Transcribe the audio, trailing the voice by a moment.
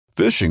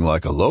Fishing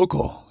like a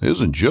local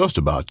isn't just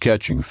about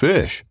catching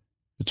fish.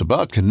 It's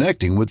about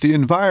connecting with the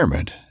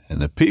environment and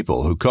the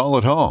people who call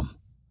it home.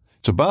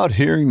 It's about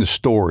hearing the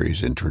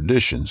stories and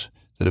traditions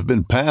that have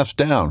been passed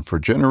down for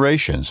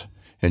generations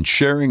and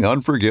sharing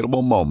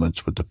unforgettable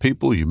moments with the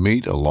people you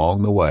meet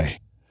along the way.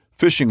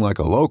 Fishing like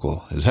a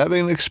local is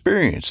having an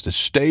experience that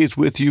stays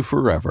with you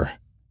forever.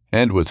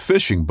 And with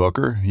Fishing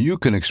Booker, you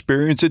can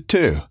experience it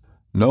too,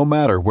 no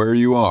matter where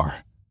you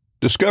are.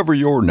 Discover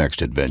your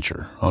next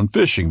adventure on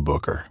Fishing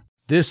Booker.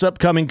 This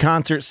upcoming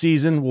concert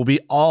season will be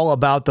all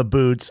about the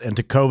boots, and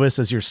Tecovas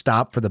is your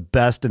stop for the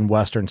best in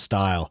Western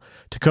style.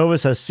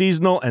 Tecovas has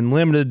seasonal and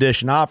limited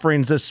edition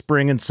offerings this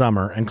spring and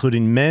summer,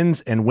 including men's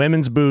and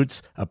women's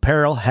boots,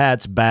 apparel,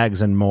 hats,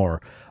 bags, and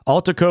more.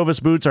 All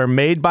Tecovas boots are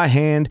made by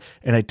hand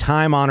in a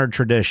time-honored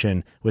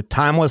tradition with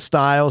timeless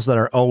styles that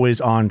are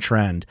always on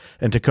trend.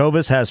 And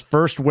Tecovas has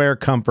first wear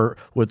comfort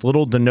with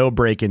little to no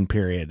break-in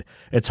period.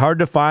 It's hard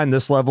to find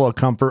this level of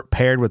comfort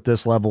paired with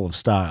this level of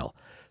style.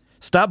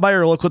 Stop by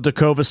your local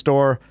Tecovas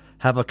store,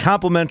 have a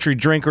complimentary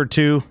drink or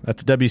two,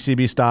 that's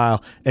WCB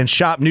style, and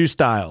shop new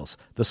styles.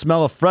 The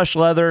smell of fresh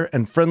leather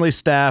and friendly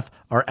staff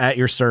are at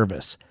your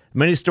service.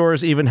 Many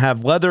stores even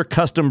have leather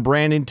custom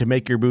branding to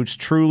make your boots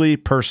truly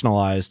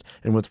personalized.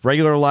 And with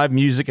regular live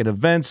music and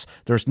events,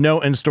 there's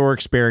no in-store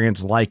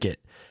experience like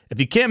it.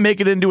 If you can't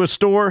make it into a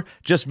store,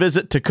 just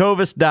visit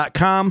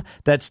tecovas.com.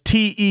 That's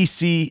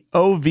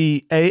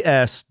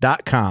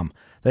TECOVAS.com.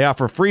 They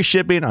offer free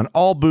shipping on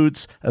all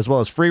boots, as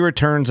well as free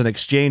returns and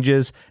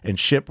exchanges, and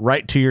ship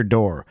right to your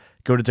door.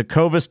 Go to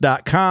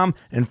tecovas.com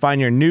and find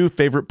your new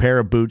favorite pair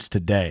of boots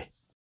today.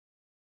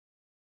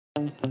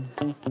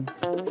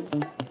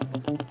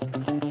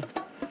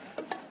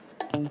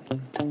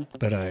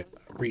 But I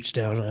reached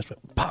down and I just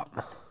went,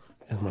 pop.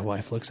 And my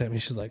wife looks at me.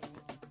 She's like,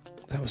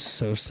 that was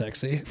so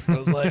sexy. I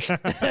was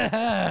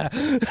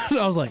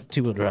like,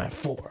 two-wheel drive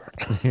 4.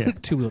 Yeah.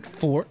 Two-wheel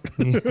 4.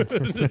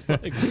 Just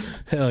like,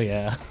 hell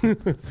yeah.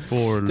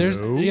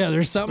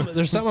 There's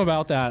something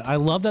about that. I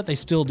love that they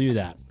still do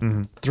that.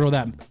 Mm-hmm. Throw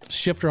that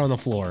shifter on the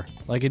floor.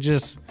 Like, it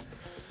just,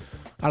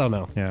 I don't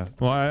know. Yeah.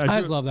 Well, I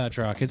just love that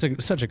truck. It's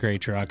such a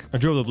great truck. I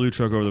drove the blue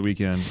truck over the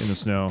weekend in the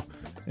snow,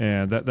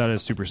 and that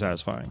is super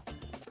satisfying.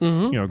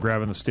 Mm-hmm. You know,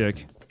 grabbing the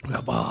stick.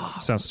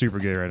 Sounds super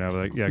gay right now.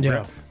 But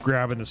like,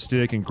 grabbing the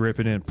stick and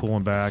gripping it and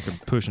pulling back and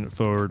pushing it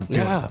forward.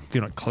 And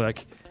feeling it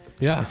click.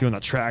 Yeah. And feeling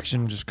that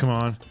traction just come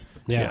on.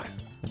 Yeah.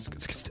 It's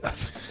good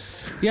stuff.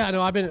 Yeah,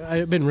 no, I've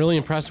been really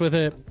impressed with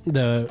it.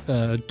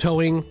 The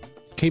towing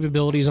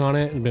capabilities on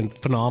it have been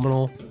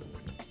phenomenal.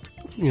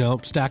 You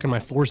know, stacking my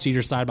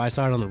 4-seater side by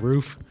side on the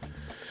roof.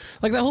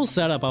 Like that whole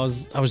setup, I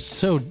was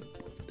so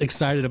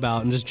excited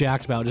about and just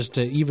jacked about just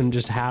to even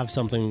just have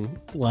something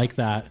like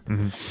that.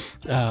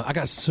 Mm-hmm. I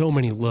got so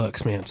many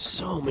looks, man.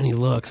 So many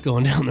looks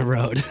going down the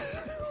road.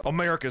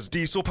 America's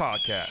Diesel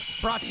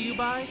Podcast. Brought to you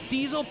by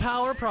Diesel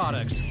Power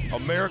Products.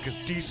 America's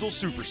Diesel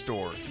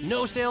Superstore.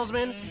 No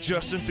salesman,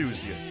 just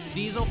enthusiasts.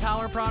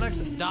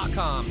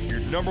 DieselPowerProducts.com. Your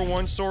number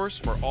one source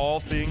for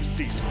all things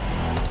diesel.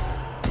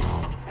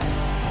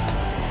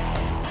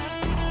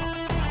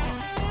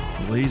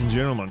 Ladies and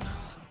gentlemen,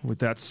 with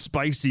that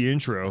spicy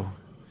intro,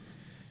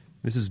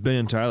 this is Ben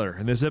and Tyler,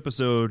 and this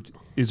episode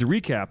is a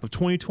recap of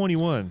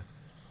 2021.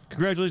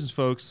 Congratulations,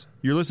 folks.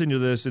 You're listening to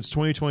this. It's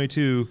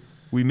 2022.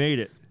 We made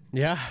it.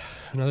 Yeah.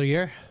 Another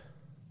year?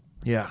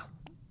 Yeah.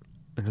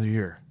 Another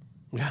year.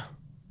 Yeah.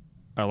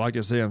 I like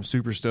to say I'm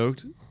super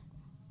stoked.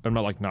 I'm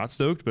not, not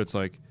stoked, but it's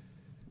like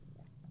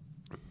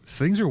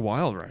things are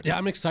wild right now. Yeah,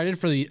 I'm excited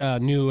for the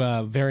new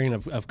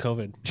variant of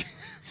COVID.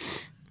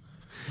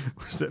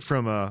 Was that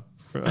from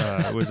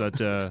was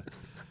that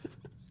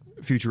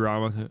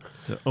Futurama,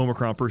 the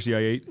Omicron Persei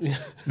 8? Yeah.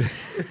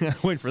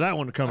 Waiting for that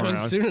one to come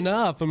around. Soon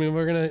enough. I mean,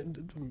 we're going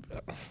to...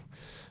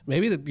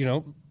 Maybe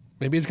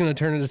it's going to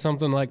turn into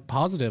something like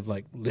positive,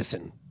 like,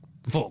 listen,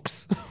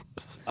 folks,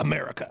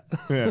 America.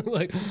 Yeah.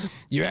 Like,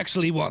 you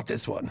actually want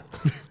this one.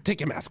 Take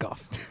your mask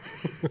off.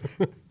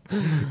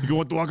 You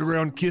want to walk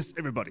around and kiss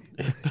everybody.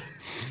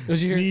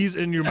 Sneeze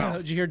in your mouth.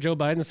 Did you hear Joe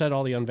Biden said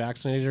all the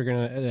unvaccinated are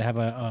going to have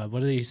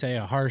what did he say,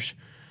 a harsh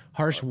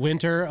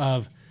winter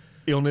of...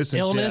 Illness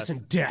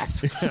and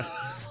death. Yeah.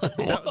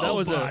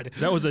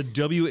 That was a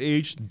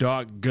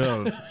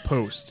WH.gov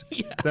post.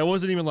 Yeah. That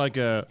wasn't even like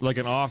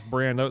an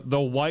off-brand. The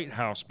White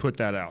House put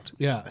that out.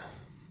 Yeah.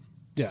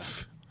 Yeah.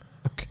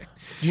 Okay.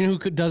 Do you know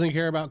who doesn't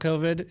care about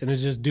COVID and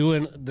is just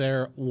doing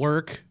their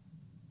work?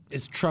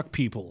 Is truck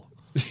people.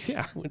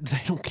 Yeah.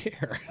 They don't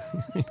care.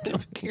 They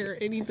don't care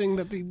anything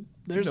that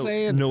they're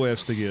saying. No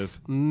F's to give.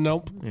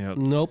 Nope. Yeah.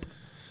 Nope.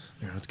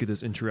 Yeah, let's get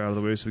this intro out of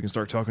the way so we can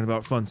start talking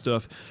about fun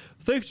stuff.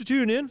 Thanks for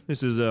tuning in.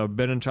 This is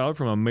Ben and Tyler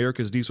from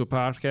America's Diesel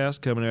Podcast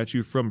coming at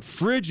you from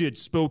frigid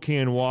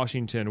Spokane,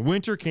 Washington.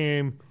 Winter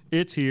came.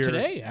 It's here.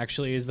 Today,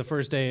 actually, is the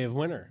first day of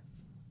winter.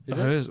 Is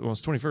it? It is. Well,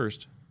 it's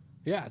 21st.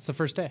 Yeah, it's the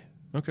first day.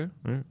 Okay.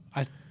 All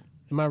right.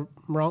 Am I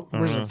wrong?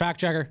 Where's the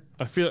fact checker?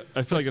 I feel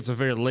like it's a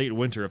very late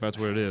winter if that's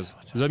what it is.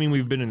 Does that mean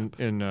we've been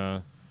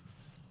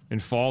in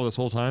fall this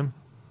whole time?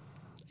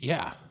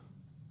 Yeah.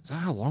 Is that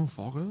how long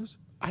fall goes?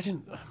 I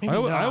didn't.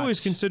 I always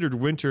considered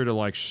winter to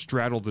like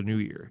straddle the new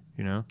year.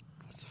 You know,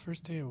 What's the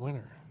first day of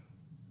winter?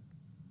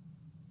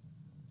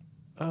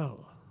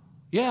 Oh,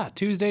 yeah,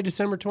 Tuesday,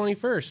 December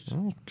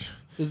 21st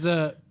is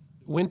the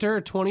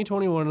winter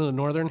 2021 in the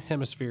Northern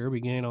Hemisphere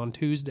began on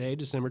Tuesday,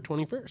 December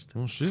 21st.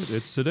 well, shit,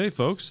 it's today,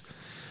 folks.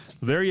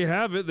 There you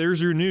have it. There's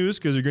your news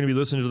because you're going to be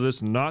listening to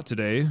this not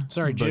today.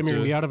 Sorry, Jim, you're going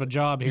to be out of a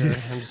job here.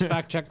 I just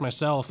fact-checked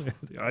myself. The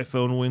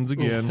iPhone wins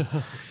again.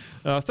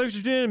 Thanks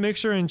for tuning in. Make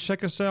sure and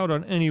check us out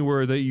on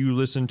anywhere that you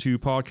listen to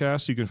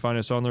podcasts. You can find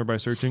us on there by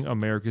searching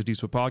America's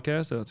Diesel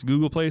Podcast. That's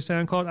Google Play,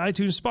 SoundCloud,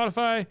 iTunes,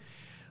 Spotify,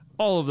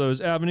 all of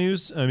those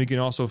avenues. You can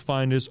also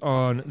find us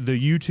on the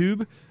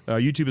YouTube.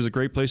 YouTube is a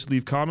great place to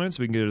leave comments.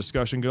 We can get a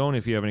discussion going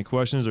if you have any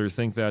questions or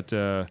think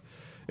that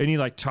any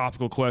like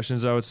topical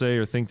questions, I would say,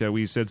 or think that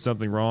we said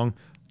something wrong.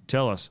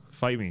 Tell us.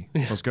 Fight me.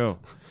 Let's go.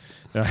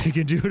 You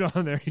can do it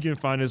on there. You can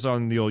find us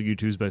on the old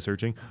YouTubes by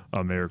searching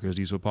America's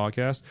Diesel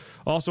Podcast.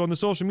 Also on the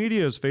social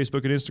medias,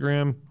 Facebook and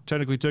Instagram,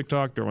 technically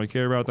TikTok. Don't really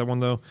care about that one,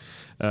 though.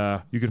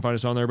 You can find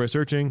us on there by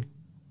searching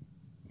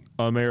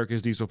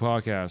America's Diesel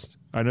Podcast.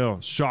 I know.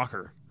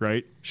 Shocker,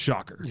 right?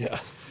 Shocker. Yeah.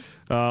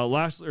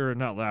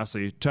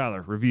 Lastly,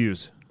 Tyler,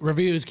 reviews.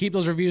 Reviews. Keep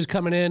those reviews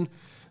coming in.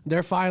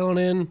 They're filing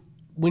in.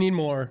 We need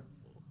more.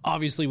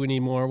 Obviously, we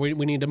need more. We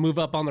need to move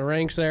up on the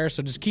ranks there,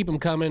 so just keep them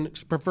coming,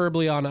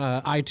 preferably on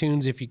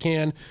iTunes if you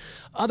can.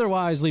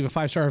 Otherwise, leave a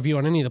 5-star review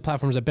on any of the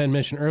platforms that Ben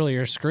mentioned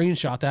earlier.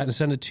 Screenshot that and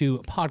send it to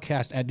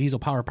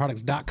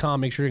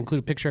podcast@dieselpowerproducts.com. Make sure to include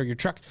a picture of your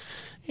truck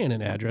and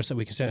an address that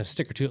we can send a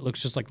sticker to. It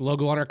looks just like the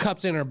logo on our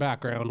cups in our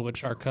background,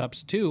 which our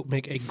cups, too,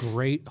 make a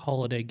great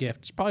holiday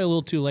gift. It's probably a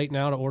little too late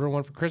now to order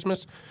one for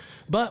Christmas,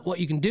 but what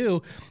you can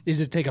do is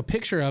just take a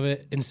picture of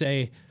it and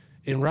say,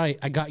 and write,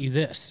 I got you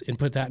this, and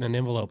put that in an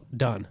envelope.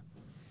 Done.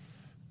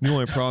 The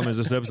only problem is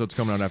this episode's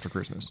coming out after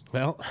Christmas.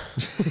 Well,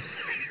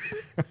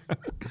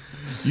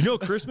 You know,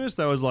 Christmas,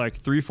 that was like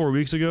 3-4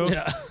 weeks ago.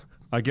 yeah.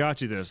 I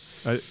got you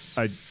this.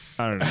 I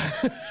don't know.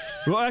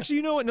 Well, actually,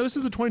 you know what? No, this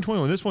is the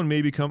 2021. This one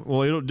may become,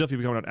 well, it'll definitely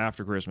be coming out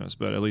after Christmas,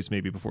 but at least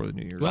maybe before the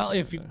New Year. Well,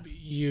 if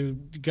you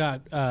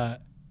got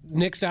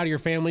nixed out of your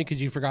family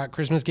because you forgot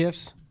Christmas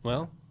gifts,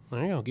 well,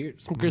 there you go.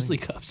 Get some Grizzly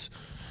cups.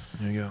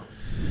 There you go.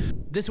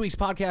 This week's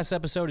podcast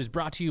episode is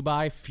brought to you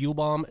by Fuel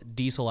Bomb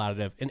Diesel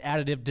Additive, an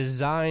additive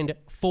designed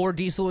for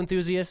diesel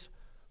enthusiasts,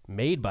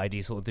 made by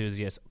diesel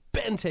enthusiasts.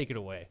 Ben, take it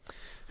away.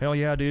 Hell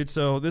yeah, dude.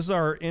 So this is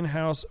our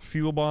in-house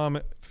Fuel Bomb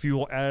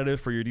fuel additive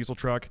for your diesel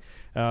truck.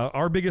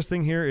 Our biggest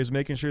thing here is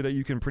making sure that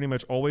you can pretty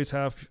much always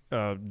have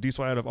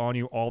diesel additive on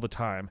you all the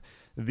time.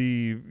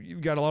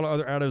 You've got a lot of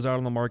other additives out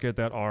on the market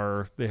that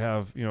they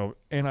have,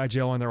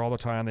 anti-gel in there all the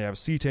time. They have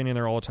cetane in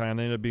there all the time.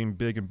 They end up being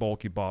big and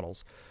bulky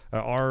bottles.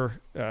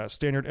 Our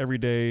standard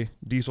everyday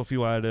diesel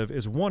fuel additive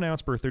is 1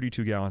 ounce per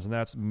 32 gallons, and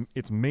that's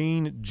its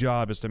main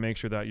job is to make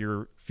sure that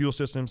your fuel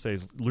system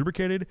stays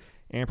lubricated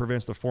and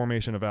prevents the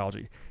formation of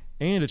algae.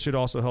 And it should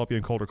also help you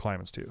in colder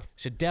climates too.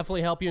 Should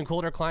definitely help you in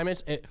colder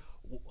climates.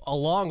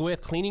 Along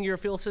with cleaning your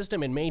fuel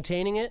system and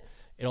maintaining it,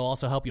 it'll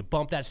also help you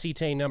bump that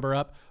cetane number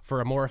up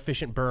for a more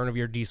efficient burn of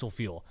your diesel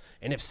fuel.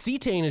 And if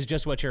cetane is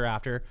just what you're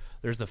after,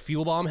 there's the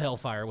Fuel Bomb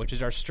Hellfire, which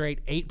is our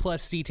straight 8+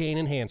 cetane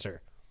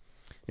enhancer.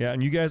 Yeah,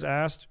 and you guys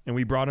asked, and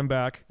we brought them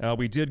back.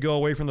 We did go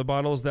away from the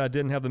bottles that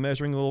didn't have the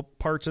measuring little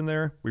parts in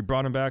there. We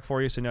brought them back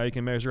for you, so now you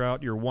can measure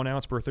out your 1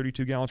 ounce per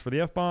 32 gallons for the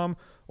F-Bomb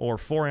or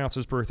 4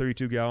 ounces per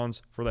 32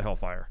 gallons for the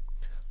Hellfire.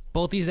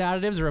 Both these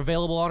additives are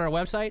available on our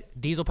website,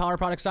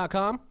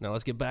 dieselpowerproducts.com. Now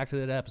let's get back to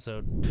that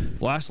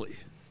episode. Lastly,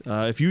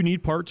 if you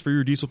need parts for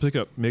your diesel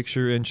pickup, make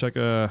sure and check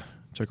our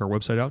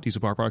website out,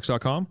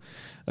 dieselpowerproducts.com.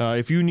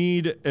 If you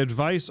need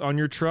advice on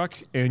your truck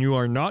and you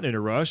are not in a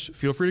rush,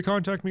 feel free to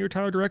contact me or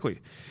Tyler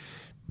directly.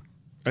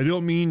 I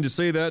don't mean to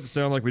say that to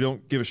sound like we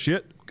don't give a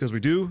shit, because we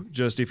do.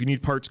 Just if you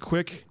need parts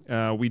quick,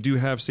 we do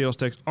have sales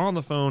techs on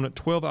the phone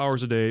 12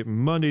 hours a day,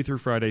 Monday through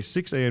Friday,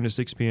 6 a.m. to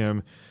 6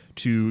 p.m.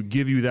 to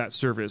give you that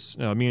service.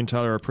 Me and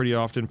Tyler are pretty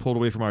often pulled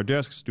away from our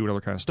desks doing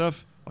other kind of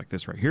stuff, like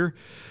this right here.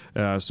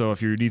 So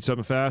if you need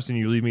something fast and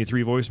you leave me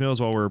 3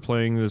 voicemails while we're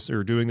playing this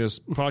or doing this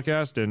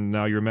podcast, and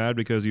now you're mad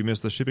because you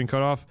missed the shipping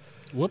cutoff,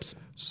 Whoops.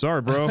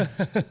 sorry, bro.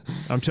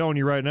 I'm telling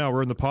you right now,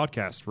 we're in the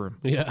podcast room.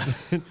 Yeah.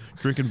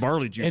 Drinking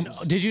barley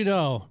juices. And did you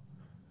know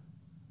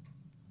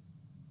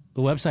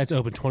the website's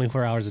open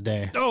 24 hours a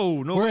day?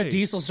 Oh, no We're way. a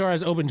diesel store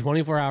that's open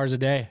 24 hours a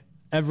day,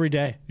 every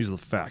day. These are the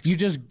facts. You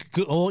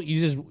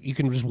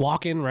can just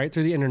walk in right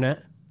through the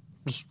internet.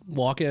 Just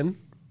walk in,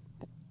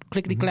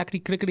 clickety clackety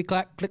clickety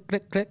clack, click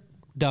click click,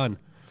 done.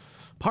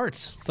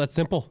 Parts. It's that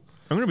simple.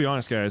 I'm going to be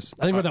honest, guys.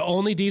 I think we're the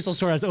only diesel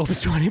store that's open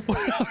 24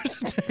 hours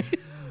a day.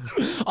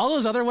 All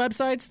those other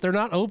websites, they're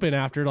not open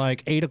after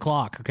like 8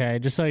 o'clock. Okay,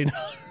 just so you know.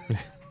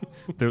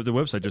 The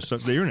website just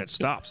the internet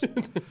stops.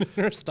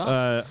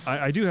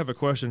 I do have a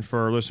question for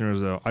our listeners,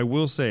 though. I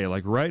will say,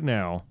 like right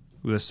now,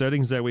 with the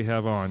settings that we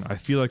have on, I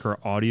feel like our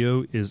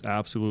audio is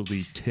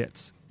absolutely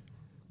tits.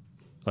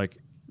 Like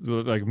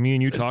me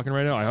and you talking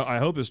right now. I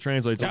hope this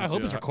translates. Yeah, I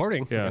hope it's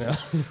recording. Yeah.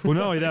 Well,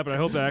 not only that, but I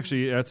hope that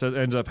actually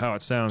ends up how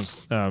it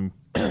sounds.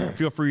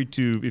 feel free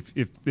to,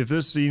 if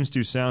this seems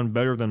to sound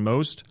better than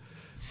most,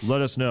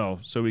 let us know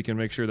so we can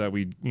make sure that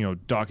we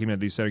document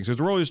these settings,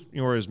 because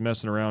we're always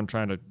messing around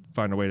trying to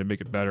find a way to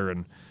make it better,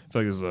 and I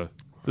feel like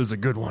this is a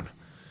good one.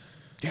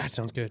 Yeah, it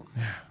sounds good.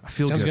 I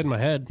feel Sounds good in my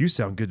head. You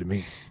sound good to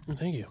me. Oh,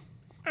 thank you.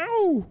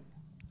 Ow!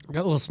 I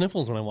got little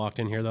sniffles when I walked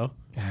in here, though.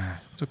 Yeah,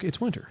 it's okay. It's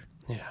winter.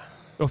 Yeah.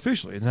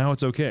 Officially, now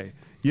it's okay.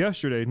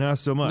 Yesterday, not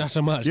so much. Not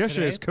so much.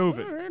 Yesterday it's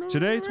COVID.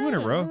 Today it's winter,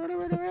 bro.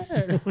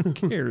 Who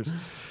cares?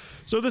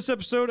 So this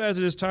episode, as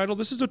it is titled,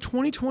 this is a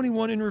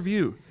 2021 in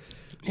review.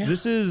 Yeah.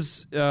 This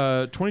is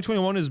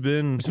 2021 has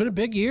been It's been a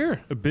big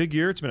year. a big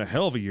year. It's been a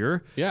hell of a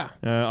year. Yeah.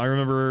 I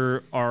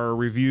remember our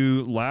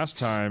review last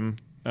time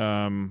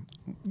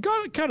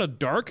got kind of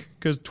dark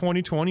because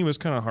 2020 was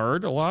kind of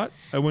hard a lot.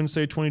 I wouldn't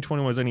say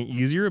 2020 was any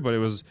easier, but it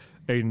was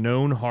a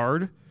known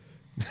hard.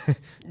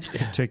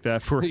 Take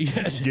that for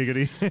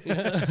giggity.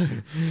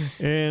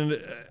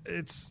 And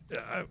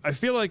I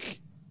feel like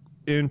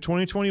in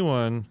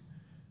 2021,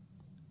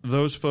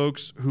 those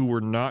folks who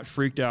were not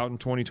freaked out in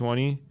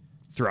 2020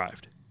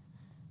 thrived.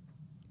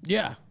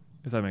 Yeah.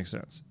 If that makes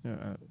sense.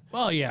 Yeah.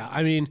 Well, yeah.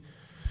 I mean,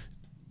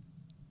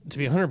 to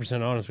be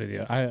 100% honest with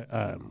you,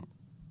 I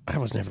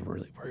was never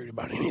really worried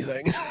about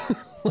anything. I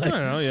don't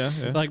know.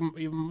 Yeah. Like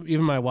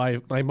even my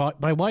wife, my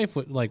wife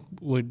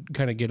would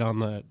kind of get on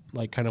the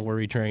kind of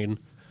worry train,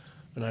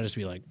 and I'd just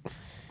be like,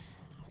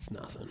 it's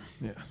nothing.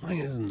 Yeah. Like,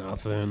 it's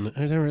nothing.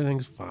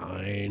 Everything's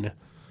fine.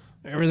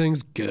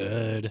 Everything's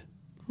good.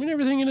 I mean,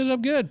 everything ended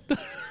up good.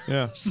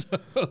 Yeah.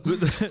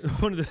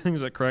 One of the things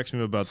that cracks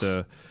me about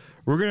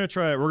we're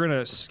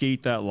gonna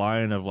skate that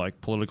line of like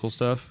political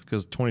stuff,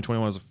 because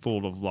 2021 is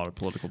full of a lot of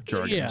political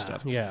jargon and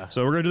stuff. Yeah.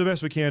 So we're gonna do the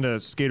best we can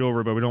to skate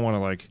over, but we don't want to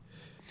like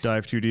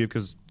dive too deep,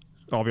 because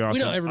I'll be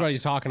honest. We know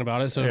everybody's talking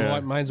about it, so Yeah.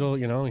 might as well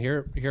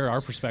hear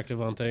our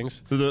perspective on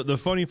things. The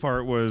funny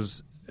part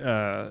was me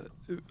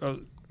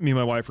and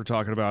my wife were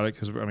talking about it,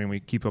 because I mean we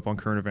keep up on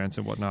current events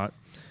and whatnot.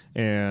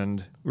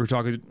 And we were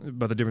talking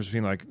about the difference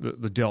between like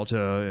the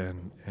Delta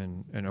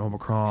and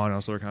Omicron and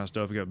all sort of kind of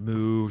stuff. We got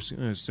moved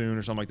soon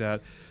or something like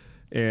that.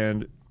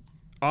 And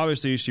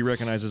obviously she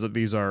recognizes that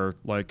these are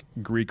like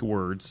Greek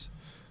words,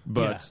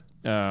 but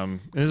and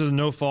this is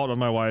no fault of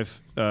my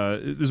wife.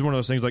 This is one of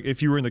those things, like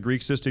if you were in the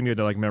Greek system, you had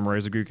to like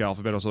memorize the Greek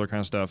alphabet, all sort of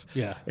kind of stuff.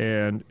 Yeah.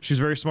 And she's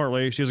a very smart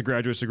lady. She has a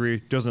graduate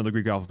degree, doesn't know the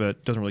Greek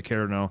alphabet, doesn't really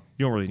care to know.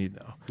 You don't really need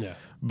to know. Yeah.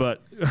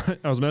 But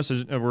I was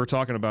messaging, we were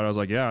talking about it. I was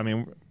like, yeah, I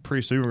mean,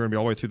 pretty soon we're going to be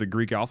all the way through the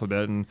Greek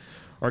alphabet, and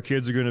our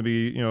kids are going to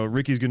be,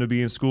 Ricky's going to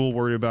be in school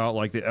worried about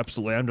like the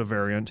Epsilon Lambda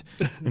variant.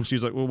 And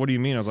she's like, well, what do you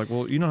mean? I was like,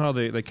 well, you know how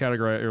they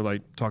categorize or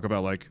like talk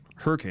about like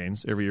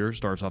hurricanes every year,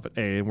 starts off at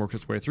A and works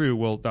its way through.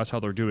 Well, that's how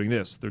they're doing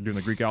this. They're doing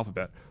the Greek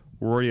alphabet.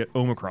 We're already at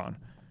Omicron.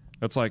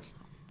 That's like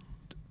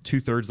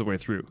 2/3 the way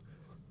through.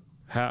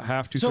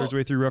 Half, 2/3 the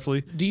way through,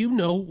 roughly. Do you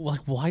know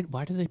like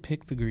why do they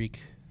pick the Greek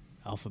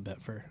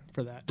alphabet for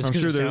that? Just I'm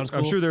 'cause sure it sounds cool?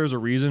 I'm sure there's a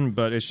reason,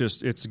 but it's a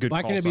good.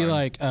 Why call can't it be sign.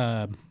 like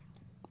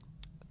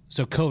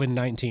so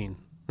COVID-19,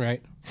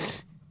 right?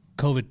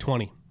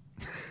 COVID-20.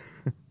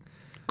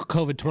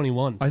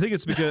 COVID-21. I think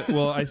it's because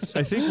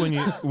I think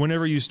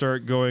whenever you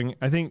start going,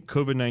 I think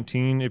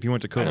COVID-19, if you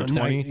went to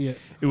COVID-20,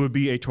 it would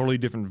be a totally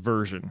different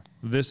version.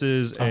 This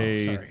is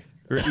sorry.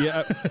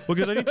 Yeah, well,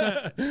 because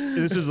anytime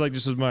this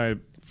is my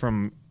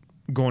from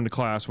going to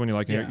class, when you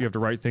have to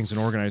write things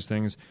and organize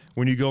things.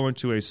 When you go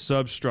into a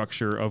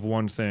substructure of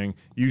one thing,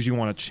 you usually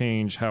want to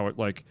change how it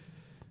like,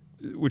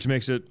 which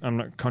makes it, I'm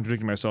not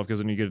contradicting myself, because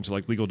then you get into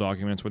like legal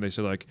documents where they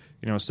say like,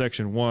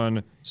 section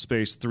 1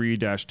 space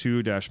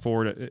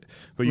 3-2-4,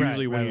 but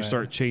usually when you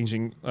start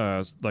changing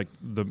like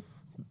the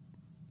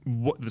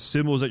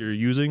symbols that you're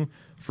using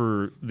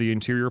for the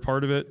interior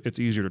part of it, it's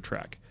easier to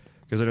track,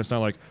 because then it's not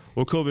like,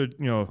 well, COVID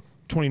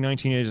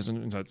 2019 is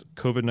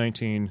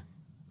COVID-19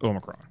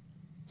 Omicron.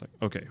 It's like,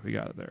 okay, we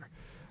got it there.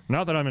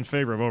 Not that I'm in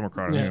favor of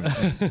Omicron. Don't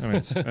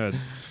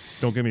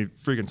get me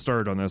freaking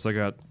started on this. I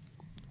got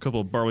couple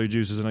of barley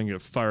juices and I can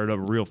get fired up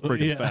real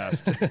freaking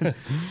fast.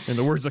 And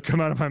the words that come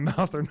out of my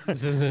mouth are not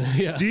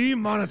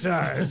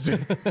demonetized.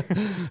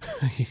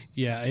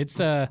 Yeah, it's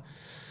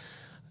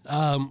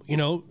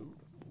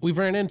we've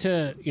ran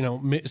into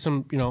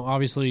some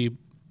obviously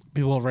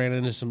people have ran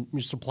into some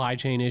supply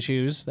chain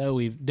issues that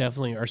we've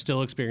definitely are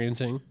still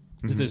experiencing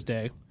to this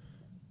day,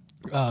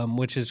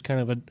 which is kind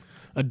of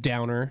a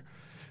downer,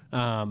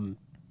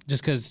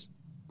 just because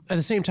at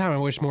the same time I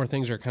wish more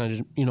things are kind of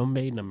just,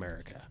 made in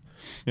America.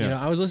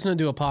 Yeah. I was listening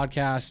to a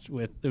podcast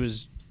with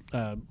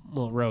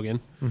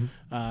Rogan,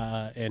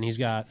 and he's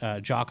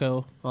got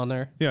Jocko on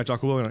there. Yeah,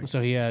 Jocko Willink.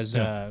 So he has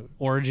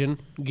Origin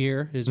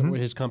Gear,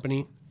 his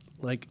company.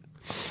 Like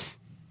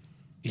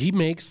he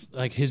makes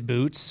like his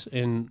boots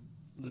and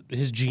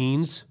his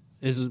jeans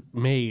is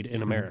made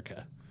in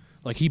America.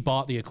 Like he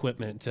bought the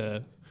equipment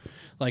to,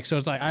 like, so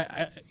it's like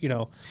I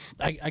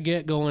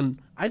get going.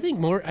 I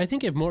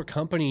think if more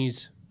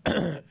companies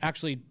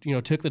actually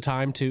took the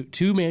time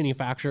to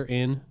manufacture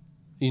in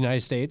the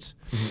United States,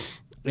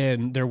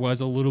 and there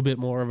was a little bit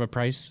more of a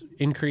price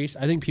increase,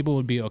 I think people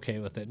would be okay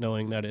with it,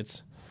 knowing that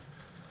it's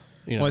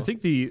You know? Well, I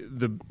think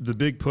the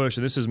big push,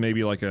 and this is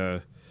maybe like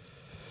a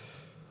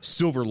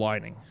silver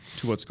lining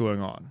to what's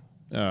going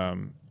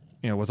on.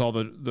 With all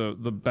the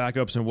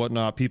backups and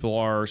whatnot, people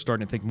are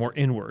starting to think more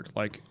inward.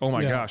 Like, oh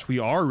my gosh, we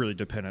are really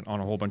dependent on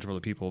a whole bunch of other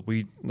people.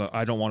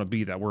 I don't want to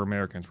be that. We're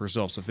Americans. We're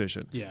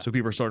self-sufficient. Yeah. So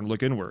people are starting to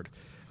look inward.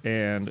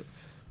 And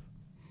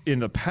in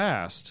the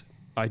past,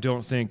 I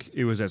don't think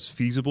it was as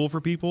feasible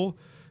for people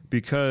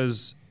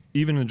because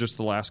even in just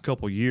the last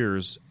couple of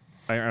years,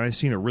 I've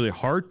seen a really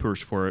hard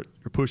push for it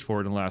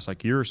in the last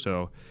year or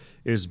so,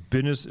 is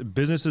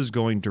businesses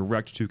going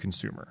direct to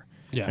consumer.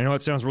 Yeah. I know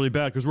it sounds really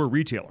bad because we're a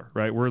retailer,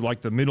 right? We're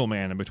like the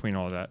middleman in between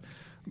all of that.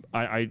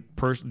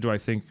 Do I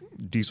think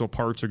diesel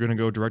parts are going to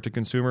go direct to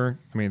consumer?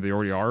 I mean, they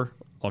already are.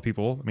 A lot of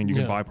people. I mean, you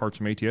can buy parts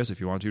from ATS if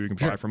you want to. You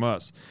can buy from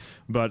us.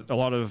 But a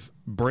lot of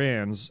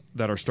brands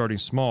that are starting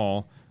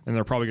small, and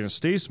they're probably going to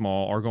stay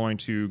small, are going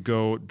to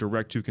go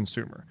direct to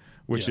consumer,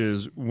 which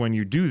is when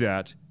you do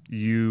that,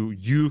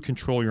 you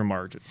control your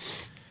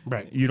margins.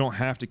 Right. You don't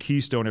have to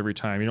keystone every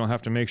time. You don't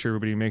have to make sure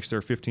everybody makes their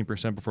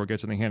 15% before it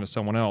gets in the hand of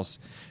someone else.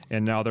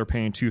 And now they're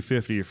paying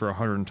 $250 for a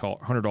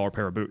 $100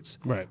 pair of boots.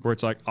 Right. Where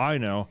it's like, I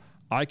know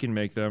I can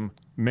make them,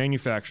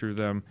 manufacture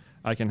them.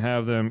 I can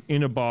have them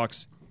in a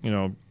box,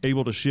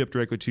 able to ship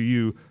directly to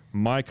you.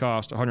 My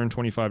cost,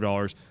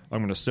 $125. I'm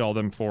going to sell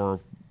them for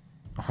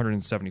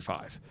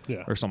 $175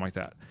 or something like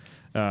that.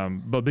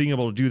 But being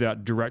able to do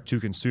that direct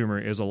to consumer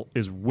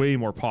is way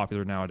more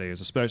popular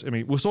nowadays,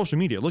 especially, with social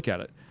media. Look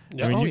at it.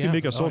 Yeah. You can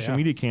make a social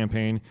media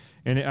campaign,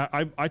 and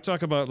I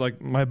talk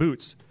about my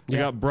boots. I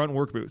got Brunt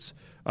work boots.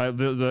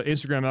 The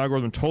Instagram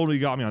algorithm totally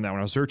got me on that. When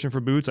I was searching for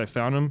boots, I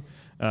found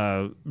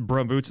them.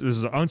 Brunt boots. This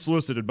is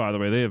unsolicited, by the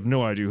way. They have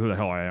no idea who the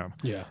hell I am.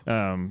 Yeah.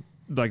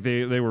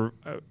 They were.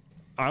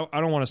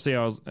 I don't want to say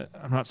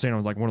I'm not saying I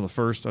was one of the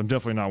first. I'm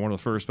definitely not one of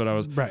the first, but I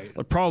was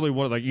probably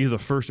one of either the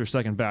first or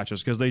second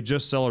batches because they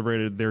just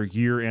celebrated their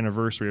year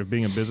anniversary of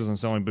being in business and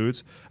selling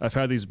boots. I've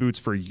had these boots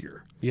for a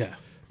year. Yeah.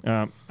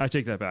 I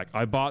take that back.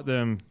 I bought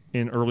them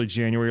in early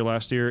January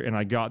last year, and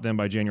I got them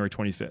by January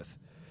 25th.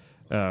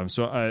 I'm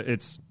right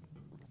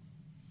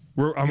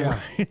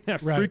in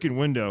that freaking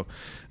window.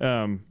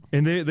 And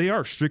they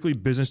are strictly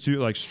business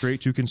to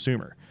straight to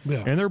consumer.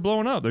 Yeah. And they're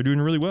blowing up. They're doing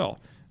really well.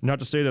 Not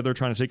to say that they're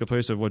trying to take the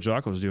place of what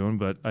Jocko's doing,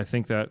 but I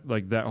think that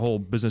that whole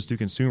business to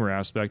consumer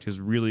aspect is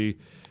really,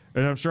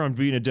 and I'm sure I'm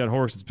beating a dead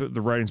horse. The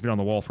writing's been on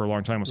the wall for a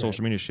long time with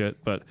social media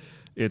shit, but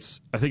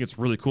I think it's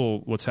really cool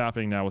what's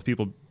happening now with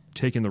people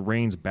taking the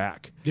reins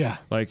back. Yeah.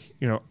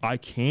 I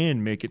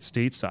can make it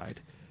stateside,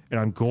 and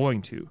I'm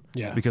going to.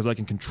 Yeah. Because I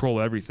can control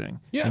everything.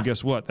 Yeah. And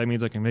guess what? That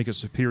means I can make a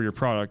superior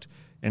product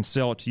and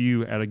sell it to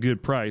you at a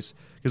good price.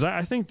 Because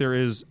I think there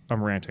is,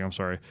 I'm ranting, I'm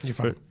sorry. You're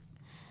fine. But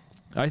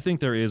I think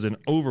there is an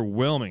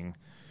overwhelming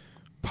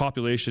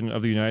population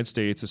of the United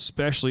States,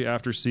 especially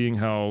after seeing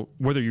how,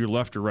 whether you're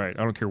left or right,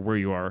 I don't care where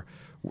you are,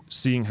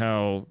 seeing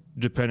how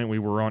dependent we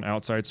were on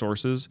outside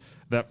sources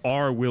that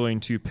are willing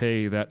to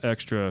pay that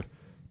extra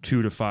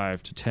 2 to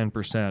 5 to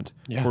 10%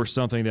 for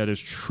something that is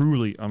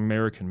truly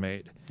American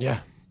made. Yeah.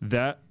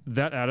 That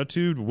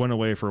attitude went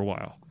away for a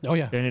while. Oh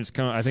yeah. And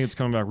I think it's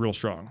coming back real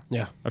strong.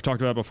 Yeah. I've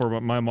talked about it before,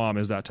 but my mom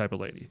is that type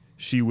of lady.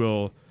 She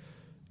will,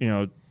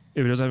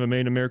 if it doesn't have a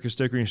Made in America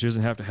sticker and she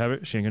doesn't have to have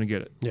it, she ain't going to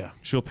get it. Yeah.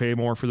 She'll pay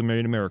more for the Made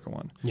in America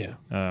one. Yeah.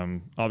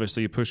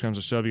 Obviously, if push comes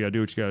to shove, you got to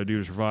do what you got to do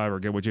to survive or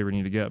get whatever you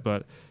need to get.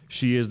 But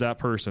she is that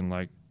person.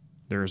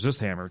 There's this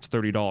hammer, it's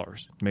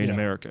 $30, Made in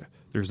America.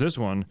 There's this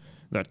one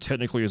that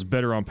technically is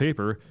better on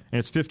paper, and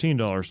it's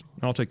 $15.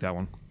 I'll take that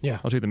one. Yeah.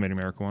 I'll take the Made in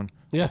America one.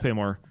 Yeah. I'll pay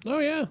more. Oh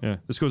yeah. Yeah.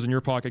 This goes in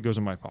your pocket, goes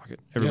in my pocket.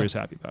 Everybody's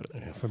happy about it.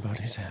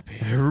 Everybody's happy.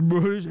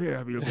 Everybody's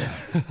happy about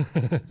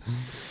it.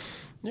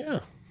 Yeah.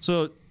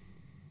 So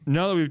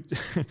now that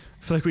I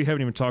feel like we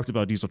haven't even talked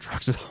about diesel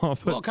trucks at all.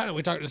 But Well, kind of.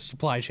 We talked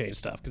supply chain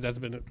stuff because that's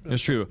been.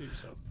 it's true.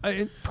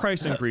 So.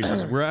 Price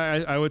increases, where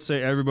I would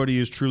say everybody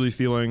is truly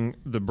feeling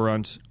the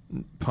brunt,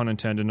 pun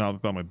intended, not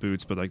about my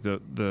boots, but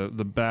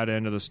the bad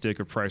end of the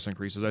stick of price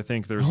increases. I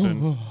think there's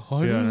been.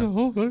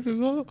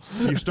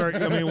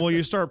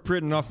 You start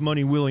printing off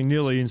money willy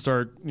nilly and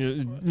start.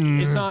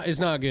 It's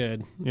not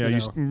good. Yeah,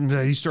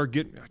 you start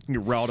getting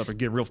riled up and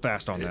get real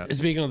fast on that.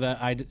 Speaking of that,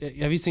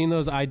 have you seen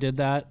those "I did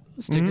that"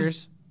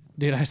 stickers?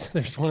 Dude,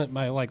 there's one at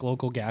my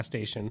local gas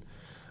station,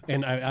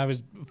 and I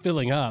was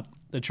filling up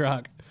the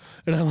truck,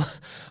 and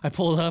I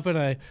pulled up, and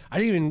I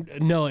didn't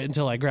even know it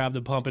until I grabbed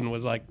the pump and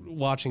was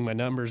watching my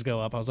numbers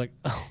go up. I was like,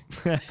 oh,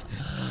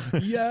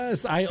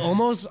 yes. I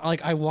almost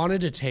I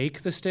wanted to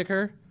take the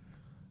sticker,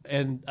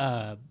 and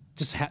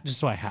just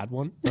so I had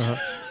one.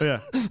 Yeah.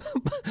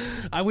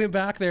 I went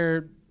back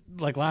there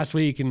last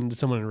week, and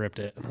someone ripped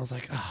it, and I was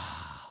like,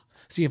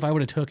 see, if I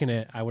would have taken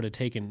it, I would have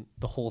taken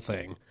the whole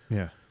thing.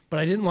 Yeah. But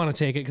I didn't want to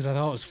take it because I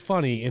thought it was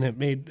funny,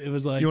 and it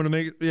was like, You want to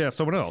make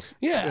someone else.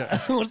 yeah.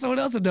 I want someone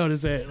else to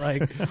notice it.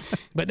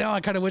 But now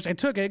I kind of wish I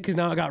took it because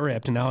now it got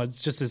ripped, and now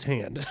it's just his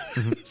hand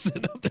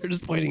sitting up there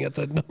just pointing at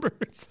the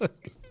numbers.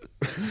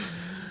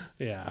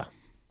 Yeah.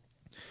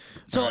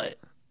 So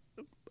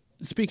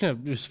speaking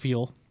of just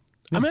fuel,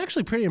 I'm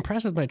actually pretty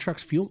impressed with my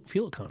truck's fuel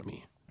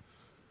economy.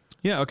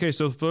 Yeah, okay,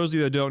 so for those of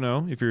you that don't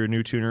know, if you're a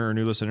new tuner or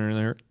new listener in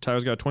there,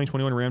 Tyler's got a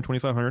 2021 Ram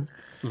 2500.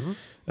 Mm-hmm.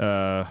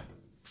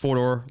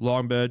 4-door,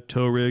 long bed,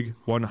 tow rig,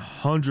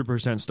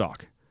 100%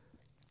 stock.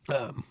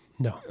 No.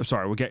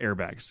 Sorry, we'll get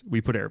airbags.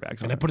 We put airbags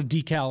on And I it. put a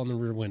decal on the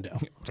rear window.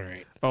 All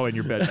right. Oh, and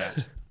your bed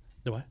mat.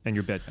 The what? And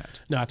your bed mat.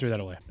 No, I threw that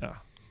away. Oh,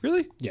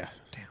 really? Yeah.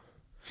 Damn.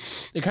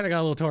 It kind of got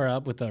a little tore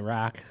up with the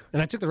rack.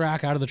 And I took the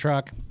rack out of the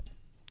truck.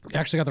 I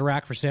actually got the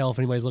rack for sale if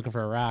anybody's looking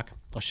for a rack.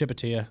 I'll ship it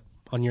to you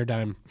on your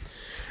dime.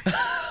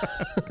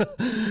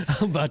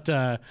 But,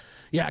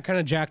 yeah, I kind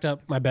of jacked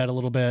up my bed a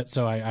little bit,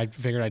 so I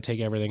figured I'd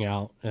take everything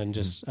out and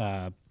just,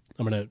 I'm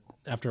going to,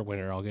 after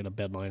winter, I'll get a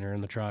bed liner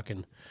in the truck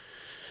and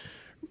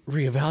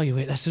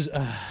reevaluate. This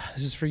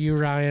is for you,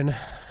 Ryan.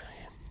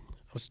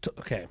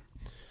 Okay.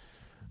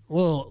 A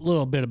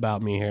little bit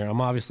about me here.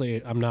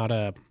 I'm not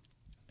a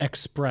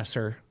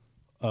expresser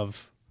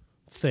of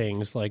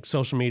things like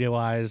social media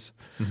wise.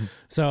 Mm-hmm.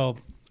 So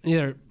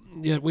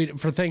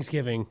for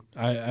Thanksgiving,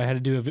 I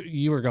had to do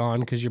you were gone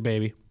because your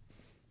baby,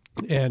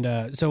 and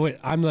I'm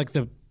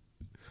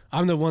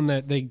the one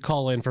that they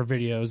call in for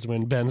videos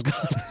when Ben's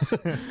gone.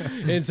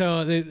 And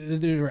so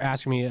they were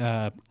asking me,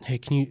 hey,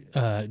 can you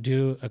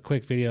do a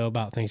quick video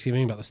about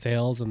Thanksgiving, about the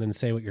sales, and then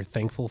say what you're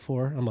thankful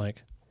for? I'm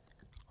like,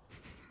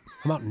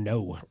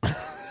 no.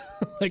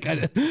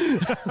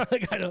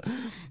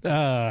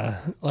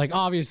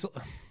 Obviously.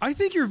 I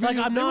think your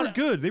videos, they were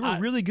good. They were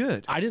really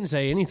good. I didn't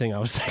say anything I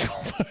was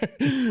thankful for.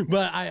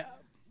 But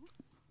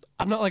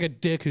I'm not like a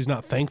dick who's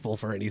not thankful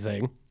for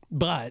anything.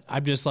 But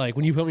I'm just like,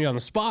 when you put me on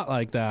the spot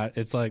like that,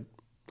 it's like,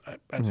 I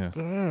don't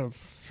know.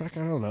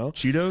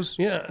 Cheetos?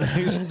 Yeah.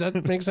 Does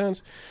that make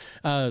sense?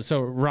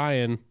 So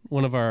Ryan,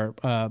 one of our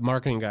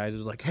marketing guys,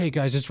 was like, hey,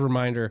 guys, just a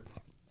reminder,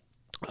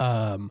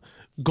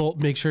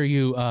 make sure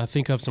you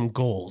think of some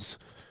goals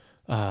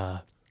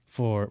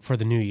for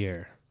the new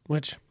year,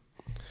 which,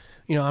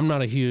 I'm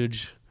not a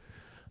huge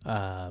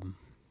New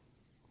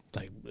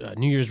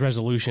Year's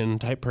resolution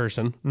type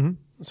person. Mm-hmm.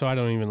 So I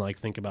don't even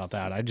think about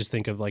that. I just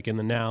think of in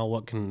the now,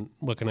 what can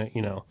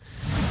I,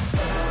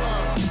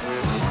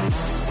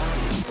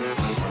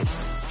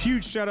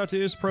 Huge shout out to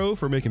ISPRO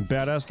for making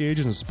badass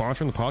gauges and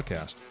sponsoring the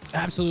podcast.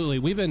 Absolutely.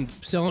 We've been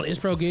selling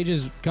ISPRO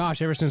gauges,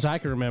 ever since I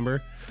can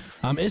remember.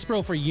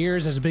 ISPRO for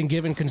years has been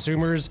giving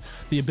consumers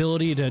the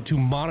ability to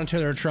monitor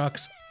their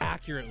trucks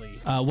accurately.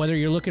 Whether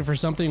you're looking for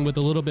something with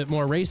a little bit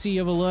more racy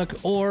of a look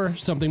or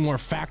something more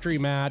factory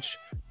match,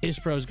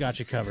 ISPRO's got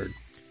you covered.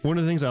 One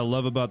of the things I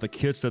love about the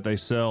kits that they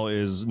sell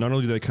is not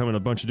only do they come in a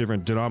bunch of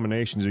different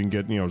denominations, you can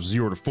get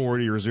 0 to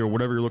 40 or 0,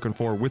 whatever you're looking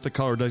for, with the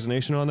color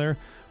designation on there,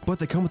 but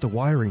they come with the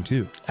wiring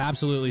too.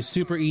 Absolutely.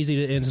 Super easy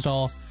to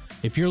install.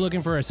 If you're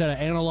looking for a set of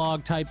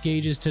analog type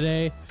gauges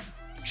today,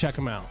 check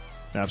them out.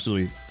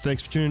 Absolutely.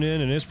 Thanks for tuning in,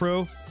 and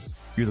ISPRO,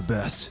 you're the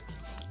best.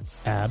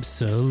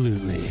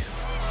 Absolutely.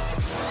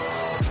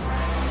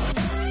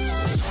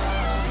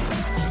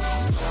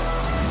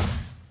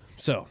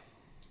 So,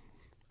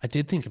 I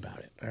did think about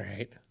it, all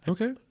right?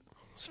 Okay.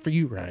 It's for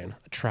you, Ryan.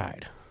 I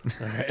tried.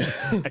 All right.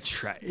 I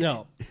tried.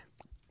 No.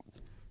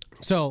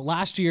 So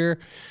last year,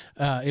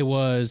 it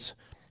was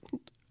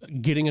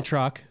getting a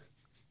truck,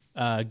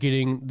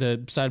 getting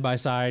the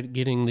side-by-side,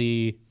 getting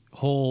the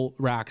whole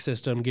rack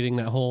system, getting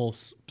that whole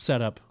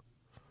setup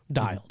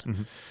dialed,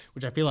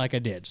 which I feel like I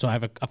did. So I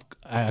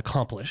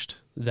accomplished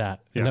that.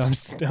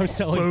 Yes. Now I'm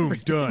selling. Boom,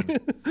 done.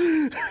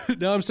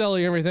 Now I'm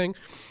selling everything.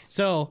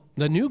 So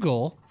the new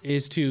goal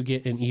is to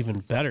get an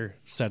even better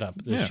setup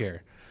this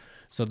year.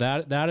 So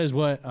that is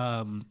what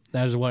I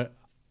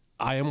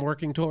am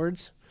working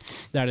towards.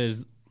 That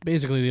is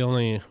basically the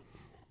only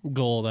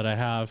goal that I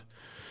have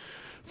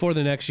for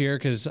the next year,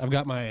 because I've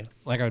got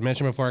like I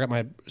mentioned before, I got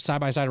my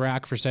side-by-side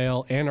rack for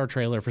sale and our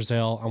trailer for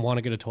sale. I want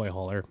to get a toy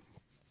hauler,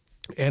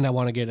 and I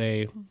want to get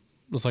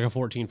it's like a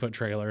 14-foot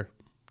trailer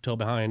tow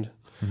behind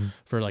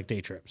for like day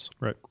trips.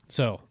 Right.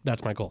 So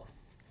that's my goal.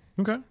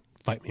 Okay.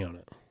 Fight me on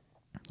it.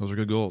 Those are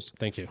good goals.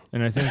 Thank you.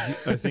 And I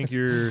think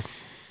you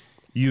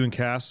and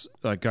Cass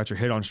got your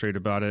head on straight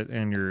about it,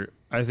 and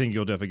I think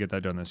you'll definitely get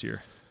that done this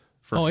year.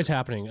 It's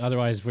happening.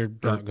 Otherwise, we're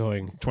not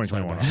going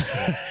 2021.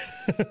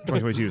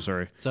 2022,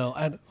 sorry. So,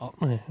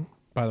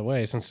 by the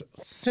way,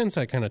 since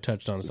I kind of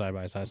touched on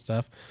side-by-side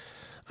stuff,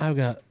 I've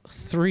got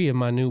 3 of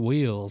my new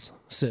wheels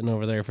sitting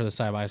over there for the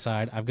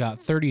side-by-side. I've got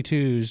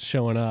 32s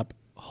showing up,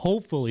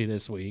 hopefully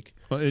this week.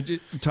 Well,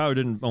 Tyler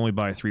didn't only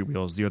buy 3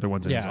 wheels. The other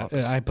one's in his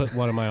office. I put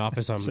one in my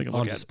office on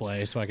on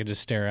display so I could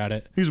just stare at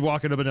it. He's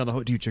walking up and down the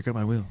hall. Dude, check out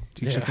my wheel.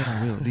 Dude, check out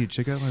my wheel. Dude,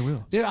 check out my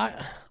wheel. Dude,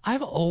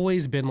 I've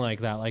always been like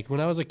that. Like when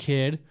I was a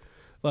kid,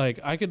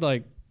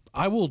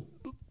 I will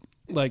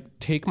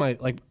take my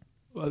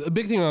a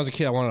big thing when I was a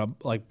kid. I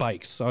wanted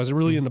bikes. So I was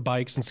really into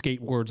bikes and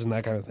skateboards and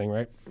that kind of thing,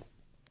 right?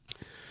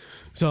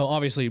 So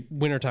obviously,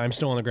 wintertime,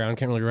 snow on the ground,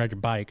 can't really ride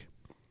your bike.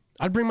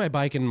 I'd bring my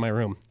bike in my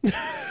room.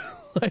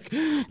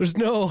 There's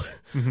no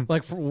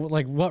for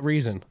what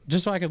reason?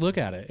 Just so I could look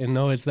at it and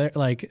know it's there.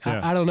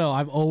 I don't know.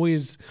 I've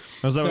always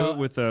How's that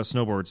with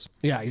snowboards?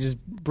 Yeah, you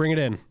just bring it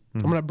in.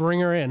 I'm going to bring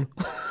her in.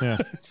 Yeah.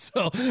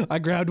 So I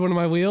grabbed one of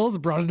my wheels,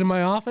 brought it to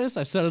my office.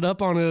 I set it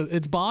up on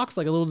its box,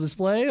 like a little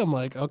display. I'm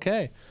like,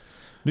 okay.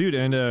 Dude,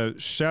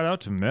 and shout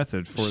out to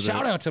Method for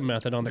Shout out to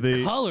Method on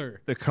the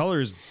color. The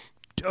color's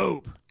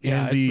dope.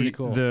 Yeah, and it's pretty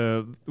cool.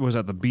 Was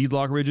that the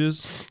beadlock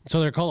ridges?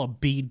 So they're called a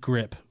bead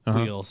grip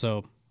wheel.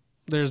 So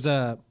there's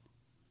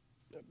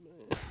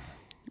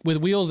with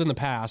wheels in the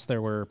past,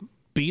 there were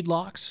bead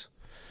locks,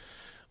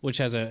 which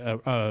has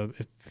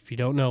if you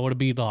don't know what a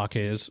bead lock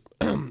is,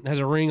 has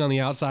a ring on the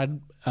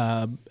outside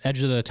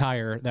edge of the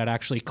tire that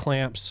actually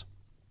clamps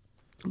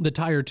the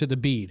tire to the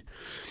bead.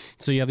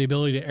 So you have the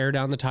ability to air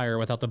down the tire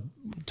without the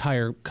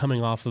tire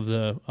coming off of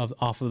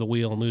the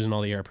wheel and losing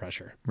all the air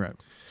pressure. Right.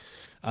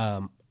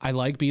 I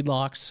like bead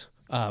locks,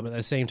 but at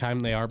the same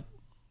time they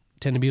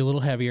tend to be a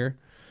little heavier.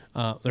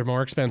 They're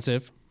more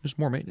expensive. Just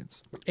more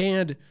maintenance.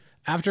 And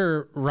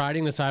after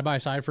riding the side by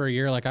side for a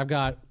year, like I've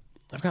got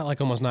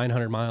like almost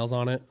 900 miles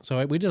on it.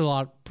 So we did a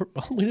lot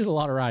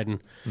of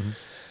riding. Mm-hmm.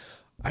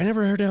 I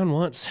never air down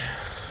once.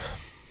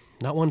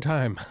 Not one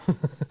time.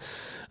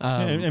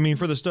 I mean,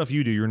 for the stuff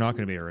you do, you're not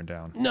going to be airing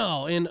down.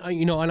 No, and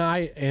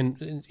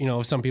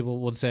some people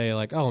would say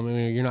like, oh,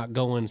 you're not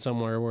going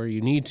somewhere where you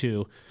need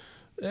to.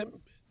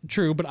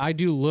 True, but I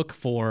do look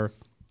for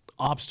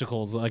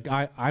obstacles. Like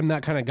I'm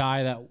that kind of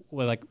guy that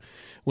like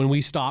when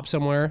we stop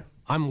somewhere,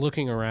 I'm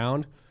looking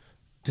around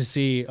to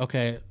see,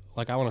 okay,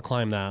 like I want to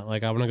climb that.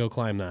 Like I want to go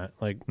climb that.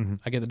 Like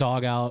I get the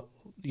dog out.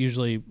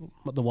 Usually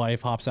the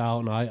wife hops out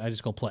and I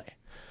just go play.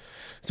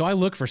 So I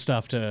look for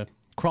stuff to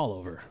crawl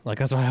over. Like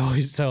that's what I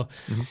always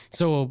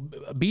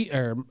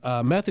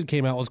Method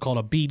came out was called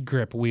a bead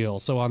grip wheel.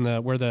 So on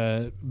where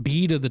the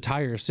bead of the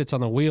tire sits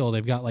on the wheel,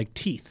 they've got like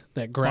teeth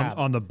that grab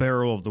on the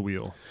barrel of the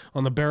wheel.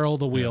 On the barrel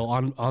of the wheel,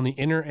 on the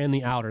inner and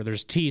the outer,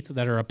 there's teeth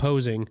that are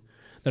opposing,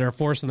 that are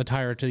forcing the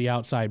tire to the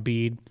outside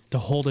bead to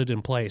hold it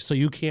in place. So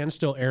you can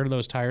still air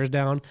those tires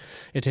down.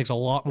 It takes a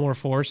lot more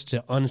force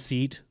to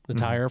unseat the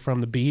tire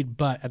from the bead,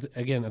 but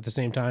at the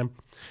same time,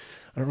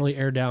 I don't really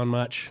air down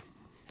much.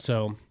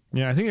 So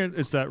yeah, I think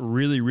it's that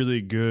really,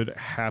 really good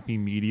happy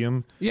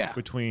medium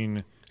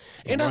between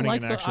and running I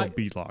like an actual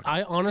bead lock.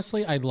 I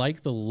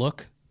like the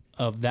look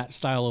of that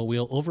style of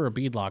wheel over a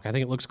bead lock. I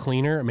think it looks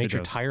cleaner. It makes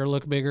your tire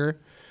look bigger.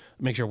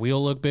 It makes your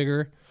wheel look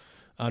bigger.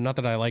 Not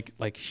that I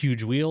like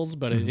huge wheels,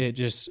 but it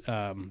just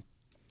I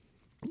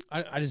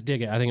just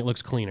dig it. I think it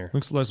looks cleaner.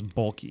 Looks less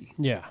bulky.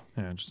 Yeah.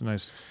 Yeah, just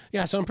nice.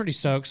 Yeah, so I'm pretty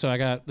stoked. So I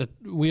got the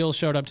wheels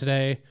showed up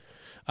today.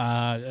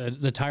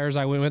 The tires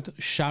I went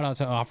with, shout out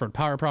to Off-Road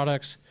Power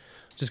Products.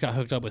 Just got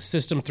hooked up with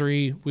System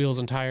 3 wheels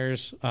and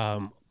tires.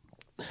 I'm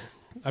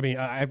going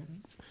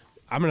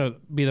to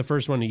be the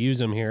first one to use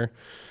them here.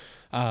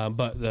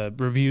 But the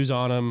reviews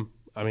on them,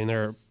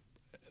 they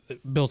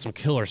built some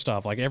killer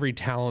stuff. Like every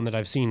Talon that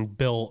I've seen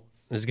built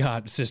has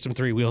got System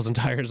 3 wheels and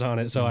tires on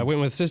it. So I went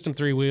with System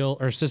 3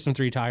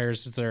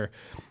 tires. It's their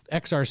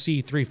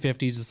XRC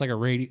 350s. It's like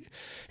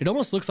it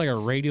almost looks like a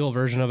radial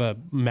version of a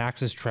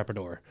Maxxis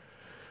Trepador.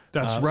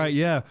 That's right,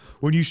 yeah.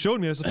 When you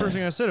showed me, that's the first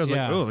thing I said. I was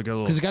like, oh,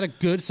 because it's got a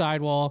good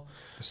sidewall.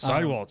 The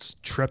sidewall, it's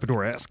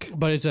Trepador-esque.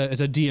 But it's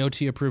a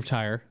DOT approved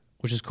tire,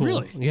 which is cool.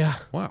 Really? Yeah.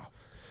 Wow.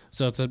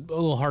 So it's a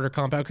little harder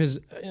compound because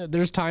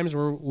there's times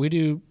where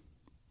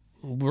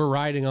we're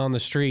riding on the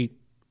street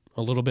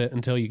a little bit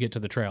until you get to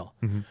the trail.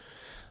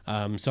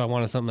 Mm-hmm. So I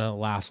wanted something that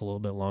lasts a little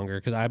bit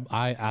longer because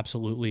I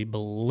absolutely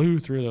blew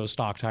through those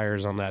stock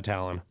tires on that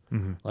Talon.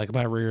 Mm-hmm. Like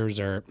my rears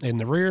are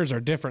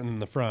different than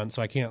the front,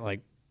 so I can't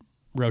like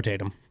rotate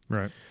them.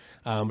 Right.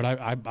 But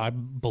I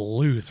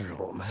blew through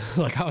them.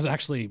 Like I was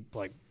actually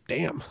like,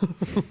 damn,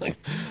 like,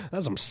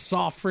 that's some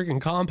soft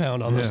freaking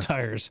compound on those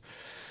tires.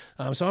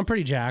 So I'm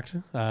pretty jacked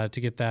to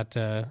get that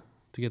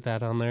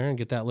on there and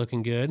get that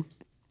looking good.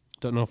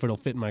 Don't know if it'll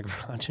fit in my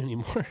garage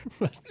anymore.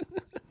 But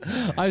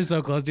I'm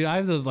so close, dude. I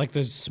have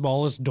the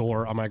smallest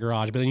door on my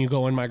garage, but then you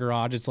go in my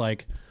garage, it's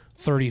like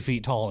 30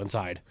 feet tall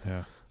inside.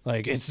 Yeah.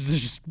 Like it's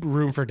just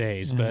room for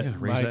days. But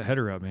raise that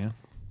header up, man.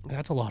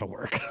 That's a lot of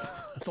work.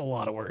 That's a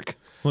lot of work.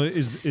 Well,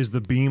 is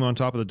the beam on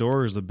top of the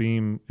door? Or is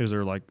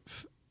there like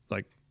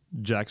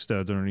jack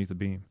studs underneath the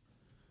beam?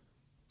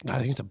 I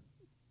think it's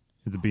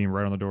the beam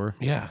right on the door.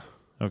 Yeah.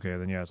 Okay,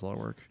 then yeah, it's a lot of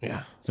work.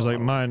 Yeah. It's like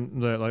mine,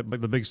 like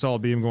the big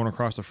solid beam going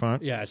across the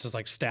front. Yeah, it's just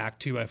like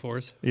stacked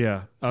 2x4s.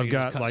 Yeah, So I've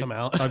got cut like some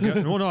out.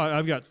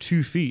 I've got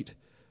 2 feet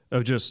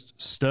of just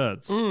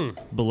studs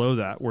below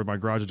that where my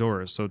garage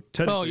door is. So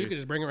technically, you could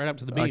just bring it right up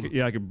to the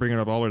beam. I could bring it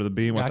up all the way to the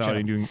beam Gotcha.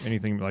 without doing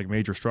anything like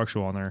major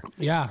structural on there.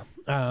 Yeah.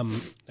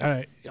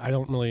 I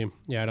don't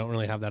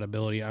really have that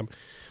ability. I'm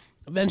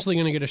eventually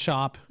going to get a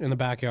shop in the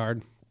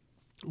backyard,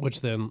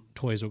 which then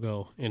toys will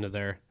go into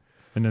there.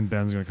 And then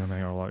Ben's going to come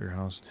hang out at your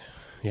house.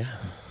 Yeah.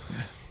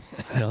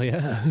 Hell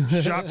yeah.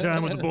 Shop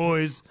time with the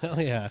boys. Hell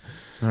yeah.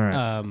 All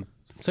right.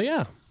 So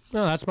yeah.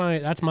 No, that's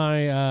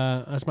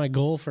my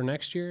goal for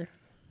next year.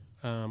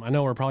 I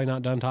know we're probably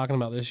not done talking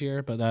about this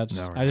year, but I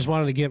just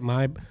wanted to get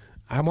my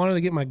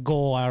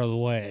goal out of the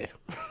way.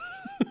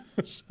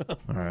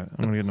 All right, I'm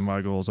gonna get into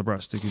my goals. I brought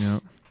a sticky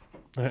note.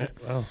 All right.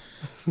 Well.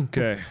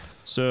 Okay,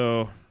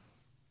 so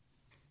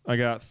I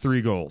got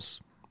 3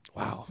 goals.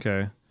 Wow.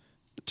 Okay.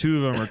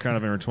 2 of them are kind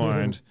of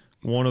intertwined.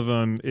 One of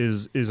them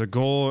is a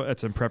goal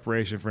that's in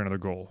preparation for another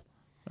goal.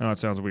 I know it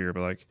sounds weird,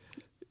 but like,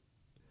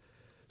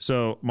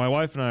 so my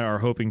wife and I are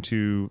hoping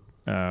to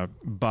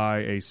buy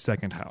a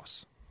second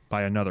house,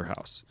 buy another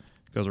house,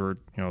 because we're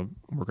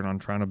working on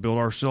trying to build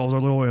ourselves a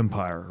little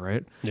empire,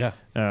 right? Yeah.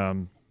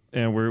 And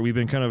we've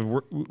been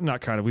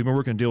we've been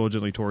working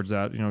diligently towards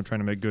that, trying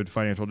to make good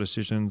financial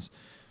decisions,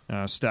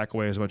 stack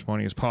away as much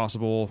money as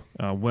possible,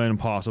 when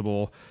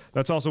possible.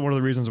 That's also one of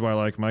the reasons why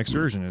like my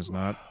Excursion is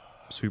not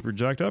super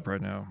jacked up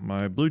right now.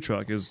 My blue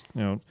truck is,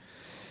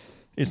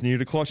 it's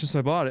needed a clutch since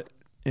I bought it.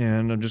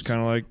 And I'm just kind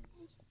of like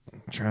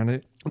trying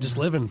to Just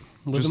living.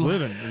 just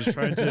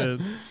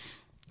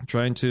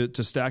trying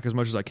to stack as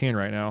much as I can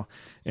right now.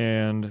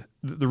 And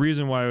the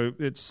reason why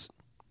it's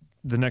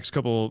the next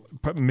couple,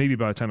 maybe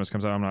by the time this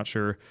comes out, I'm not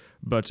sure,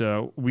 but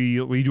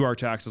we do our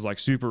taxes like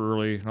super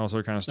early and all sort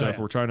of kind of stuff. Oh, yeah.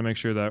 We're trying to make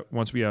sure that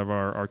once we have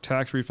our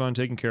tax refund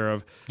taken care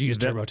of. Do you use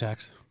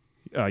TurboTax?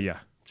 Yeah.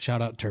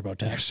 Shout out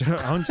TurboTax.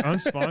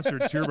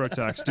 Unsponsored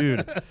TurboTax,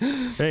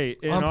 dude. Hey,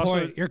 and On also,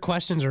 point. Your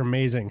questions are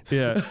amazing.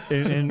 yeah,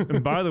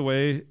 and by the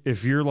way,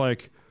 if you're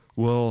like,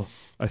 well,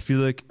 I feel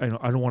like I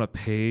don't want to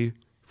pay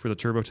for the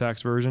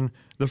TurboTax version,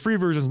 the free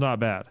version's not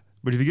bad.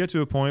 But if you get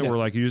to a point where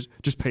like you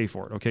just pay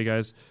for it, okay,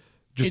 guys,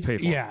 just pay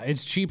for it. Yeah,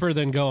 it's cheaper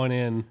than going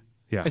in.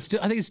 Yeah. I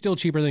think it's still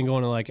cheaper than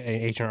going to like a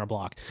H&R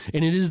Block,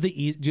 and it is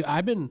the easy. Dude,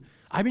 I've been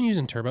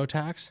using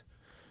TurboTax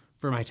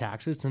for my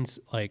taxes since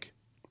like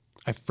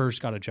I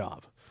first got a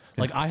job.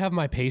 Like I have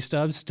my pay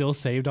stubs still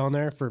saved on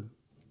there for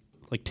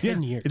like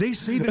 10 years. They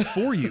save it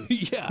for you.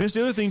 Yeah. That's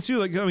the other thing too.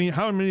 Like, I mean,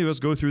 how many of us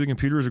go through the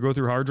computers or go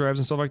through hard drives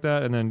and stuff like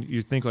that, and then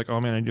you think like, oh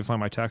man, I need to find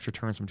my tax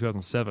returns from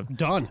 2007.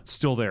 Done. It's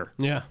still there.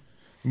 Yeah.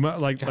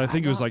 Like I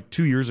think it was like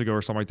 2 years ago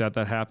or something like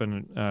that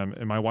happened,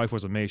 and my wife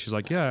was amazed. She's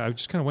like, "Yeah, I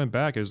just kind of went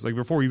back. It was like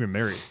before we even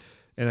married,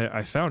 and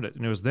I found it,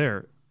 and it was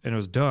there, and it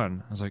was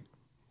done." I was like,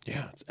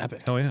 Yeah, it's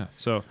epic. "Hell yeah!"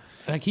 So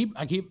And I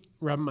keep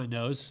rubbing my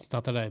nose. It's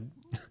not that I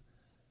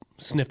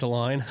sniffed a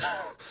line.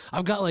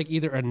 I've got like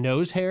either a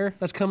nose hair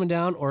that's coming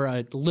down or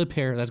a lip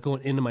hair that's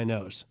going into my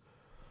nose.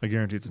 I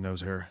guarantee it's a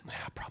nose hair. Yeah,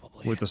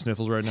 probably. With the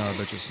sniffles right now, I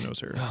bet you it's a nose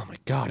hair. Oh my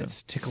god,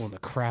 it's tickling the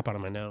crap out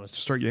of my nose.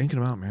 Start yanking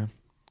them out, man.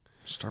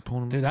 Start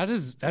pulling them. Dude, that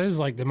is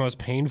like the most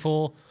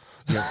painful.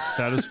 Yeah,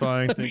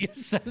 satisfying thing.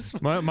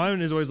 Satisfying.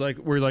 Mine is always like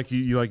where like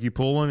you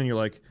pull one and you're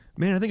like,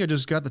 man, I think I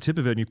just got the tip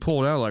of it, and you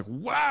pull it out like,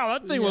 wow,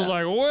 that thing was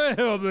like way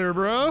up there,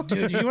 bro.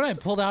 Dude, you know what I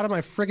pulled out of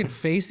my freaking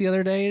face the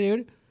other day,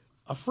 dude?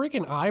 A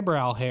freaking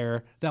eyebrow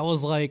hair that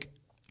was like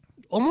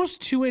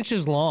almost 2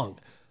 inches long.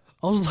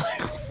 I was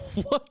like,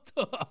 what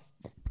the?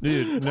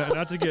 Dude,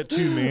 not to get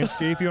too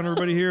manscapey on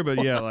everybody here,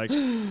 but yeah, like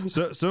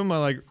so some of my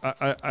like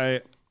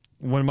I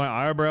when my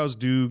eyebrows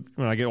when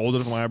I get old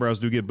enough, my eyebrows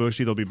do get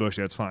bushy, they'll be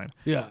bushy. That's fine.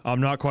 Yeah. I'm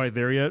not quite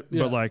there yet,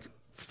 Yeah. but like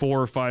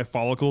 4 or 5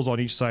 follicles on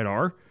each side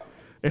are.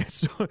 And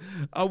so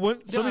I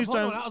went some of these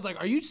times. I was like,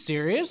 are you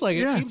serious? Like,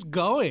 Yeah. it keeps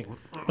going.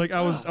 Like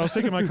I was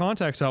taking my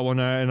contacts out one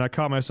night and I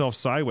caught myself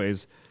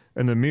sideways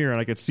in the mirror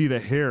and I could see the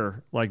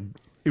hair like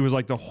it was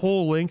like the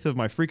whole length of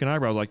my freaking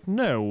eyebrow. I was like,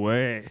 no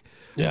way.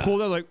 Yeah.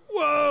 Pulled out like,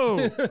 whoa.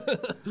 And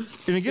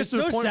it gets It's to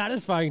the so point.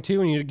 satisfying too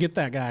when you get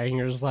that guy and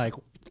you're just like,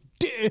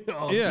 damn.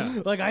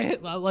 Yeah.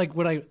 Like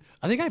when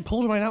I think I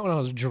pulled mine out when I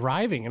was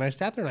driving and I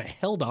sat there and I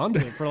held on to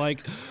it for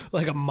like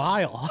a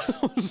mile.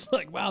 I was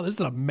like, wow, this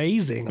is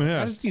amazing. Like,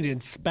 Yeah. I just need to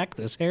inspect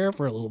this hair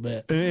for a little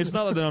bit. And it's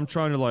not that I'm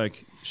trying to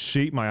like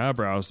shape my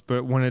eyebrows,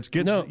 but when it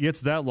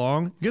gets that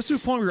long, it gets to a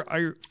point where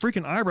your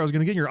freaking eyebrow is going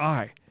to get in your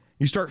eye.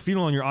 You start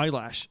feeling on your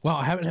eyelash. Wow,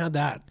 I haven't had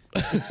that.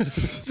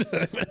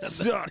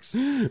 Sucks.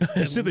 You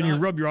sit there and you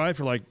rub your eye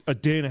for like a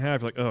day and a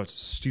half. You're like, oh, it's a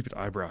stupid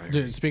eyebrow hair.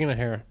 Dude, speaking of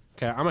hair,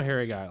 okay, I'm a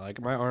hairy guy. Like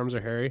my arms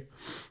are hairy.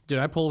 Dude,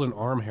 I pulled an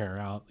arm hair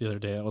out the other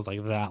day. It was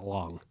like that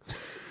long.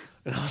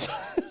 And I was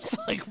it's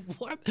like,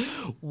 what?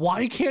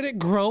 Why can't it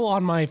grow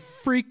on my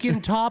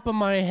freaking top of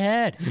my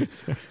head?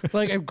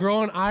 Like I'm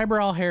growing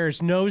eyebrow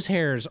hairs, nose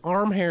hairs,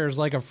 arm hairs,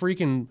 like a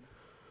freaking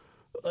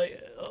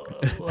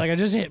like I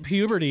just hit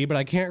puberty, but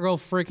I can't grow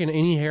freaking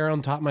any hair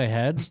on top of my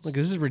head. Like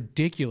this is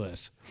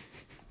ridiculous.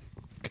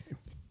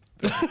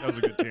 That was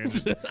a good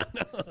tangent.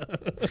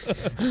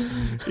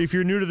 If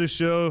you're new to the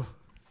show,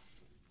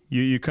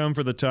 you come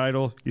for the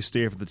title, you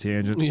stay for the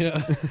tangents. Yeah.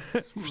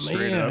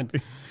 Straight Man.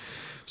 up.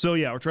 So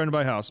yeah, we're trying to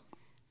buy a house.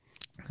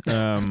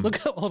 Look,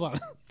 hold on.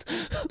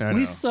 I We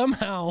know.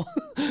 somehow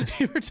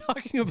you were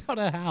talking about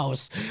a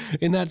house,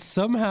 and that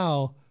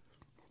somehow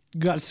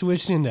got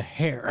switched into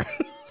hair.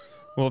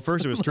 Well, at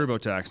first it was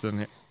TurboTax,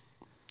 then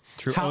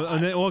How-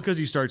 and then because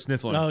you start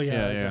sniffling.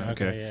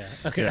 Okay.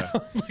 Okay. Yeah.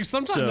 Like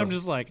sometimes So- I'm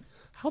just like,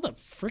 how the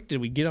frick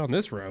did we get on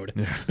this road?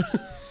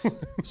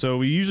 So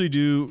we usually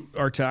do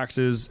our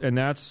taxes, and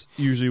that's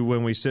usually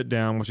when we sit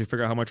down, once we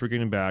figure out how much we're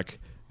getting back.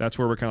 That's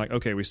where we're kind of like,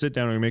 okay, we sit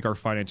down and we make our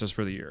finances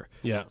for the year.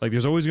 Yeah. Like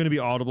there's always going to be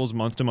audibles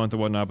month to month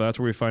and whatnot, but that's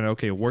where we find out,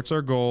 okay, what's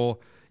our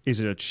goal? Is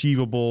it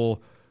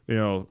achievable? You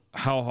know,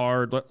 how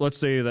hard? Let's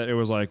say that it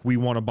was like, we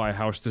want to buy a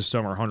house this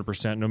summer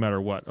 100% no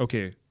matter what.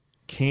 Okay,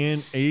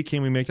 can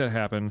we make that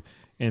happen?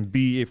 and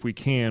B, if we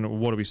can,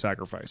 what are we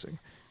sacrificing?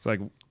 It's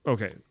like,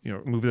 okay,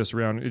 move this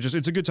around. It's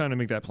a good time to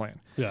make that plan.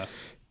 Yeah.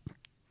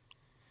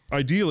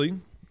 Ideally,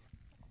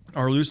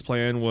 our loose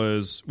plan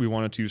was we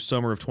wanted to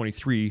summer of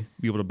 23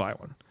 be able to buy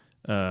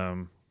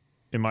one.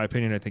 In my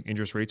opinion, I think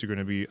interest rates are going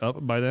to be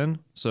up by then.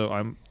 So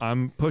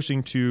I'm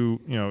pushing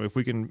to, if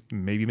we can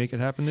maybe make it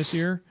happen this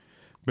year.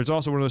 But it's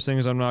also one of those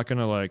things I'm not going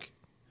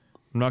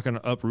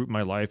to uproot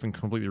my life and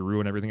completely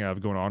ruin everything I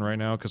have going on right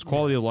now, because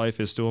quality of life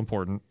is still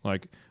important.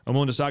 Like, I'm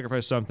willing to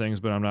sacrifice some things,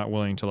 but I'm not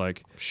willing to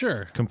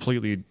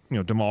completely,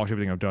 demolish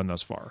everything I've done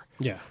thus far.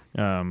 Yeah.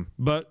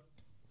 But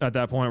at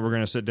that point, we're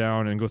going to sit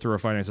down and go through our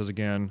finances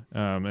again.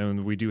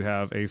 And we do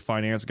have a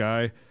finance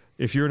guy.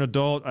 If you're an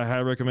adult, I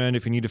highly recommend,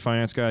 if you need a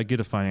finance guy, get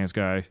a finance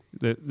guy.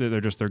 They're good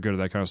at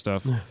that kind of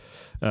stuff.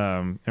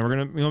 And we're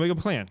going to make a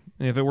plan.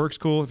 And if it works,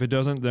 cool. If it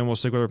doesn't, then we'll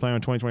stick with our plan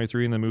in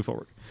 2023 and then move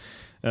forward.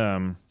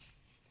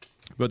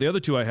 But the other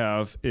two I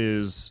have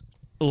is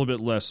a little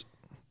bit less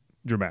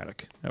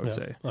dramatic, I would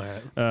say. All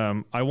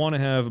right. I want to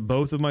have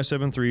both of my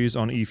 7.3s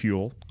on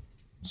e-fuel.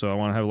 So I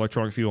want to have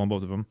electronic fuel on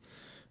both of them.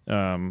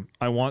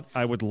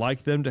 I would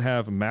like them to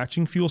have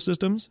matching fuel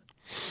systems.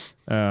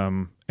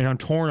 And I'm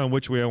torn on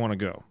which way I want to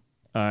go.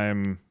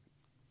 I'm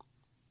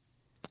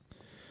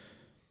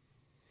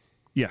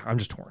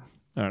just torn.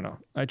 I don't know.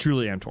 I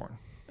truly am torn.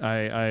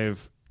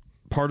 I've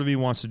part of me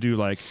wants to do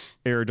like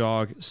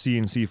AirDog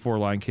CNC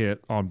 4-line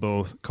kit on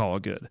both, call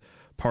it good.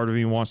 Part of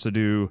me wants to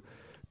do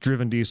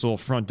driven diesel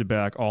front to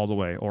back all the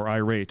way, or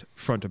irate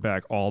front to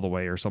back all the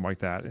way, or something like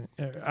that.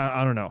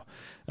 I don't know.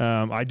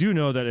 I do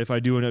know that if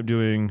I do end up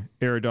doing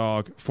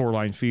AirDog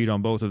 4-line feed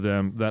on both of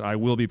them, that I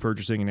will be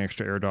purchasing an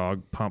extra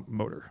AirDog pump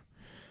motor.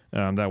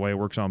 That way it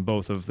works on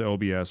both of the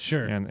OBS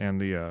and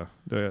the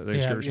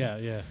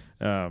Excursion.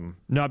 Yeah.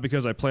 Not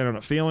because I plan on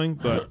it failing,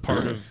 but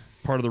part of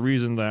the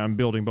reason that I'm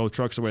building both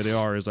trucks the way they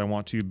are is I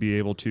want to be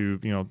able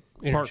to,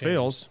 part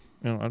fails.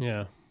 I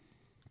don't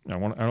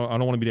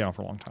want to be down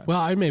for a long time.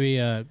 Well, I'd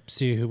maybe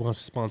see who wants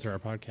to sponsor our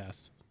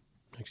podcast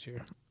next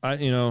year.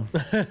 I'm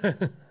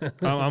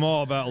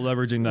all about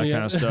leveraging that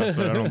kind of stuff,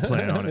 but I don't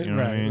plan on it. You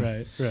know what I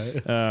mean?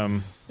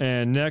 Right.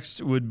 And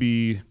next would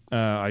be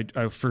I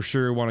for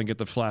sure want to get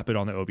the flappet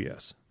on the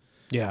OBS.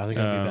 Yeah, I think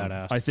that'd be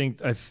badass. I think,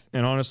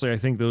 and honestly, I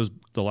think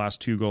the last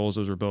two goals,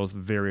 those are both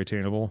very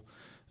attainable.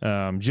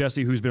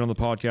 Jesse, who's been on the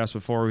podcast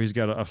before, he's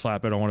got a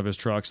flatbed on one of his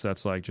trucks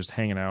that's like just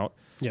hanging out.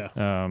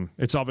 Yeah.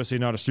 It's obviously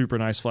not a super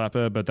nice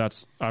flatbed, but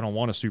I don't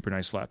want a super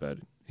nice flatbed.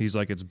 He's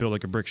like, it's built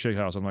like a brick shit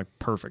house. I'm like,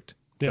 perfect.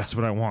 Yeah. That's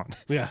what I want.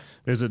 Yeah.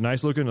 Is it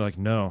nice looking? Like,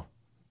 no.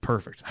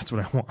 Perfect. That's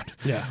what I want.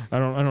 Yeah. I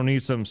don't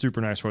need something super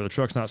nice for it. The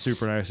truck's not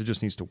super nice. It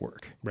just needs to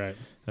work. Right.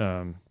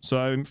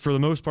 So for the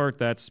most part,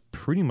 that's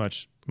pretty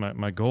much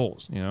my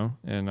goals,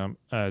 and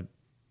I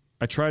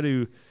try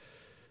to,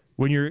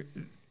 when you're,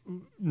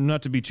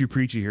 not to be too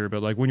preachy here,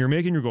 but like when you're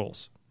making your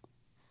goals,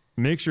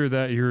 make sure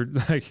that you're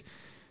like,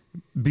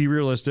 be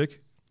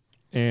realistic,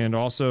 and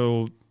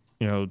also,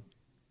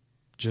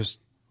 just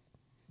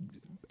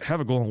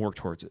have a goal and work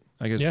towards it,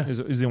 I guess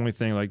is the only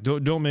thing. Like,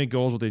 don't make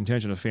goals with the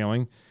intention of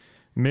failing.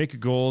 Make a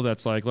goal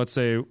that's like, let's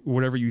say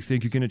whatever you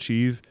think you can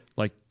achieve,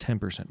 like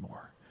 10%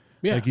 more.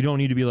 Yeah. Like, you don't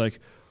need to be like,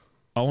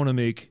 I want to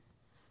make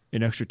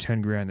an extra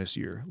 10 grand this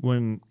year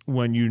when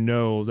you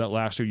know that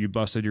last year you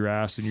busted your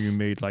ass and you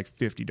made like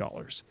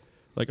 $50.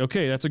 Like,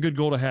 okay, that's a good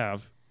goal to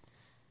have,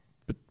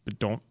 but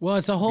don't. Well,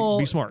 it's a whole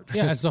be smart.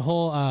 Yeah, it's a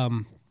whole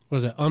what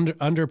is it?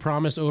 Under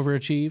promise,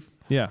 overachieve.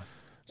 Yeah.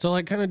 So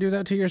like, kind of do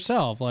that to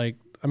yourself. Like,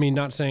 I mean,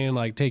 not saying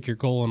like take your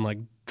goal and like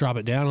drop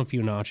it down a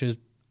few notches,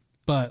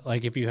 but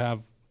like if you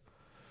have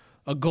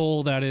a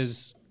goal that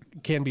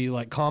can be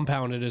like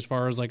compounded as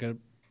far as like a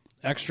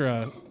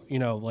extra,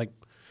 getting a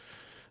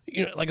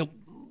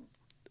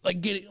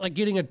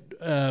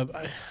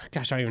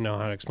gosh, I don't even know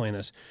how to explain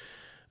this.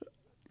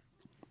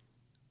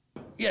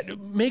 Yeah,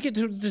 make it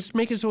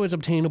so it's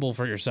obtainable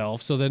for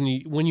yourself. So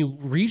then when you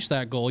reach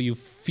that goal, you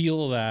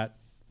feel that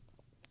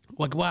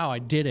like, wow, I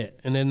did it.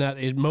 And then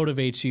it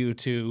motivates you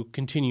to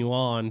continue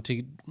on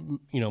to,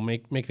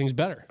 make things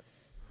better.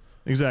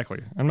 Exactly.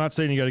 I'm not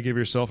saying you got to give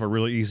yourself a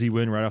really easy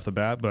win right off the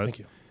bat, but Thank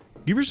you.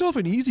 Give yourself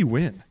an easy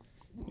win.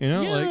 Be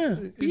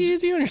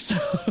easy on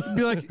yourself.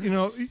 Be like,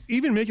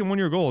 even making one of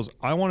your goals.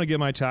 I want to get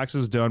my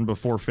taxes done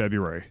before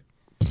February.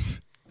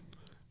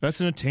 That's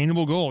an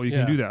attainable goal. You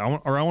can do that.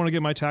 I want to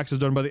get my taxes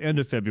done by the end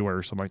of February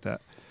or something like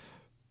that.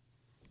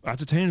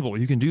 That's attainable.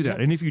 You can do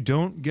that. And if you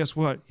don't, guess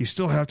what? You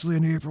still have to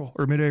in April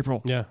or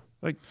mid-April. Yeah.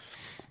 Like,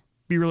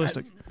 be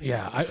realistic.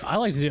 I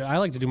like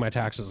to do my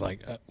taxes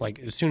like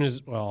as soon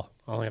as, well,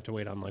 I only have to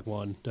wait on like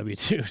one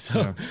W-2.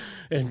 So,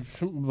 and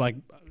like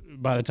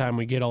by the time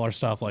we get all our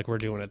stuff, like we're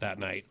doing it that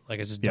night. Like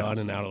it's just done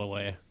and out of the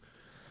way.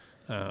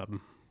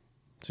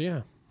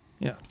 Yeah,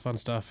 fun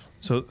stuff.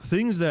 So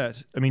things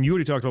that, you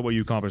already talked about what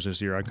you accomplished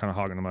this year. I'm kind of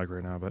hogging the mic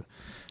right now, but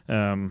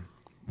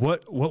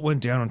what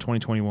went down in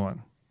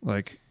 2021?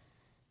 Like,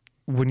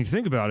 when you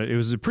think about it, it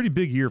was a pretty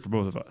big year for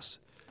both of us.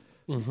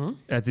 Mm-hmm.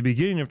 At the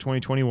beginning of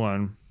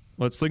 2021,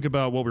 let's think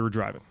about what we were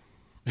driving.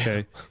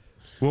 Okay.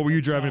 What were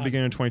you driving at the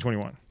beginning of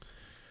 2021?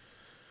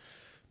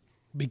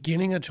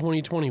 Beginning of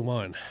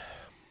 2021.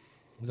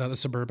 Was that the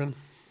Suburban?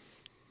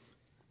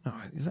 No,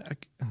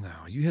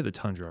 you had the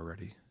Tundra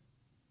already.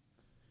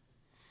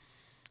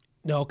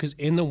 No, because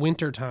in the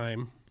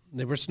wintertime,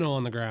 there was snow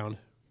on the ground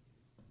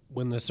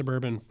when the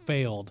Suburban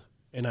failed,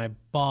 and I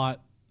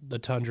bought the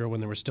Tundra when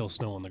there was still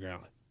snow on the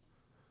ground.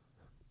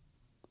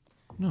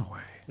 No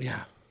way.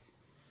 Yeah.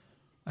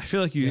 I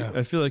feel like you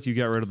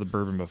got rid of the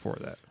Bourbon before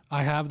that.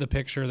 I have the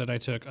picture that I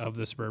took of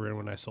the Suburban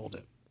when I sold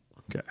it.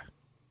 Okay.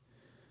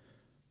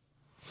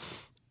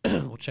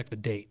 We'll check the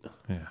date.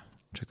 Yeah.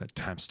 Check that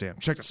timestamp.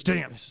 Check the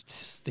stamp. It's just a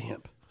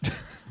stamp.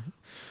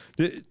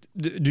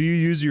 Do you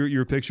use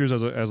your pictures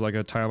as like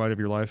a timeline of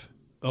your life?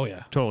 Oh,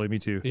 yeah. Totally, me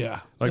too. Yeah.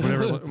 Like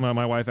whenever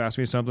my wife asks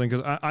me something,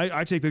 because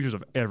I take pictures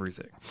of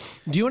everything.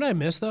 Do you know what I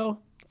missed, though,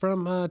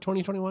 from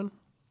 2021?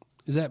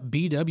 Is that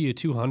BW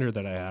 200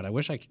 that I had. I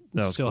wish I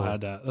still cool.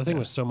 had that. The thing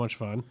was so much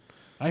fun.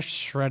 I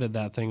shredded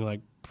that thing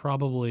like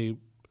probably...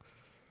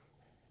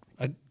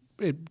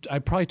 I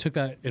probably took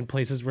that in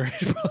places where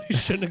it probably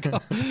shouldn't have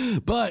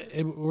gone. But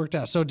it worked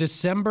out. So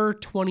December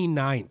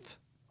 29th.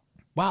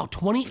 Wow,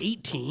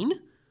 2018?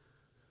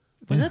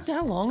 Was that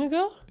long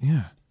ago?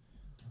 Yeah.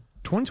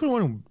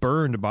 2021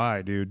 burned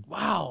by, dude.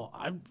 Wow,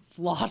 I've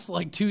lost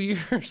like 2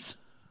 years.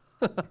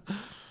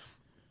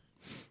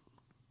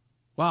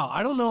 Wow,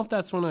 I don't know if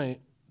that's when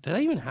did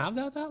I even have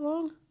that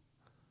long?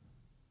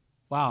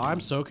 Wow, I'm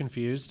so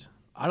confused.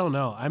 I don't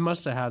know. I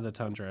must have had the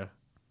Tundra.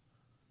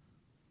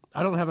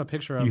 I don't have a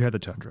picture of You had the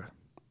Tundra.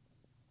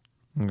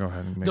 Go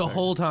ahead and make the that.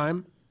 whole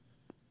time.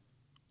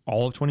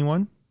 All of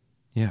 21?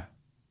 Yeah.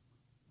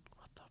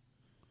 What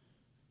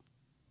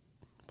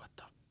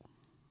the?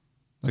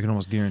 I can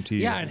almost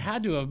guarantee Yeah, you. it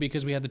had to have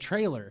because we had the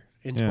trailer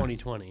in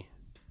 2020.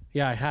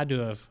 Yeah, I had to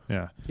have.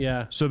 Yeah.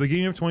 Yeah. So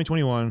beginning of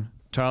 2021,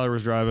 Tyler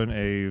was driving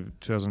a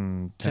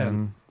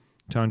 2010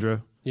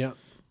 Tundra. Yeah.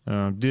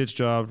 Did its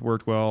job,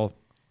 worked well.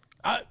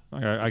 I'm no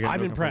impressed.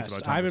 complaints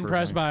about I'm Tundra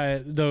impressed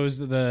by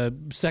the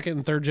second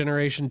and third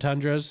generation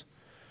Tundras.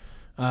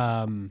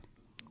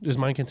 Is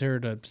mine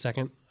considered a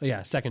second?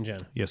 Yeah, second gen.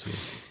 Yes, it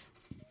is.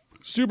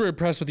 Super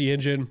impressed with the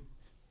engine,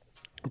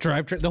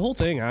 the whole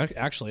thing.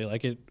 Actually,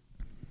 like it.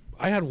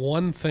 I had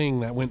one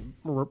thing that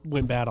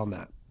went bad on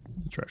that.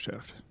 Drive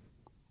shaft.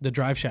 The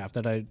drive shaft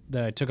that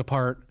I took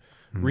apart,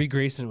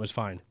 re-greased, and it was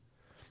fine.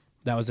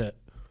 That was it.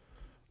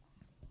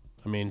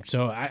 I mean,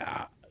 so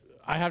I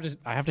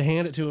have to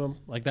hand it to him.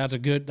 Like that's a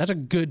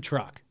good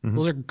truck.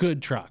 Those are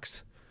good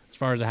trucks as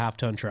far as a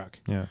half-ton truck.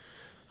 Yeah.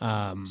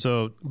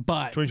 So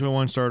But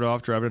 2021 started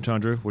off driving a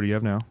Tundra. What do you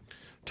have now?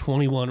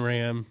 21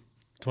 Ram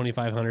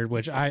 2500,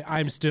 which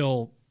I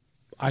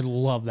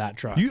love that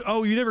truck.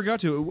 You never got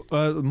to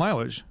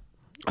mileage.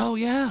 Oh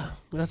yeah,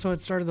 that's what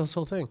started this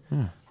whole thing.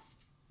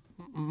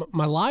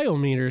 My Lio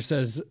meter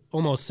says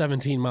almost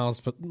 17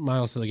 miles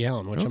to the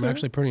gallon, which I'm Okay.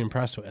 actually pretty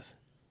impressed with.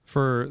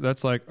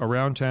 That's like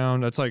around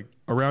town. That's like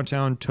around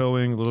town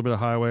towing, a little bit of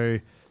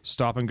highway,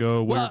 stop and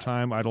go, winter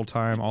time, idle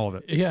time, all of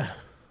it.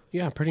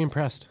 Yeah, pretty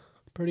impressed.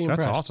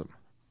 That's awesome.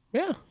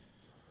 Yeah,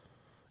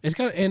 it's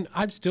got, and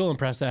I'm still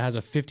impressed that it has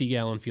a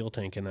 50-gallon fuel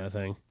tank in that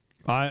thing.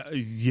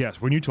 Yes,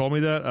 when you told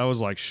me that, I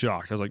was like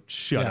shocked. I was like,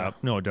 shut Yeah.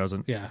 up. No, it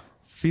doesn't. Yeah,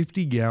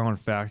 50-gallon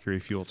factory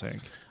fuel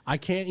tank. I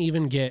can't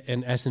even get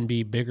an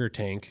S&B bigger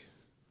tank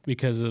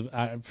because of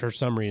for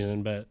some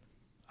reason, but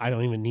I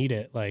don't even need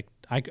it. Like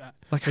it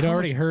how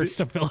already much hurts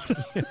to fill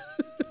it.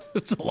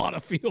 It's a lot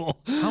of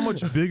fuel. How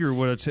much bigger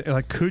would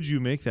could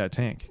you make that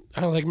tank? I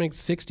don't make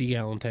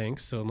 60-gallon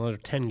tanks, so another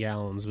 10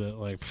 gallons.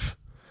 But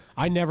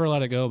I never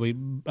let it go be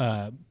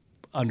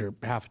under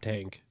half a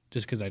tank,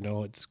 just because I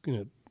know it's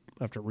gonna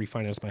have to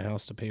refinance my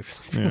house to pay for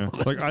the fuel.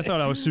 Yeah. I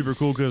thought I was super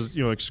cool because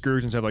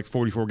excursions have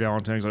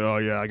 44-gallon tanks. Like, oh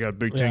yeah, I got a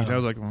big tank. Yeah. I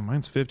was like, well,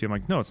 mine's 50. I'm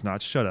like, no, it's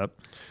not. Shut up.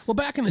 Well,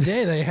 back in the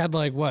day, they had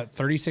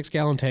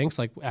 36-gallon tanks,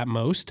 at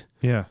most.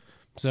 Yeah.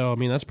 So I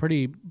mean, that's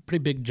pretty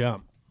big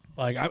jump.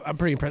 I'm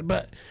pretty impressed,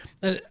 but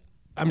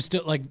I'm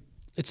still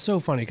it's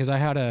so funny because I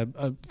had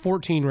a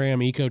 14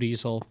 Ram Eco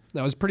Diesel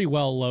that was pretty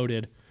well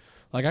loaded.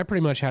 I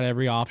pretty much had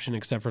every option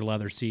except for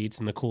leather seats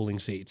and the cooling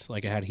seats.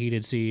 It had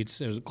heated seats,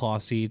 it was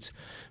cloth seats,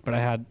 but I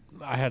had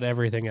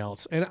everything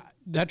else. And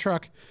that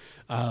truck,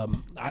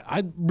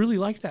 I really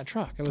liked that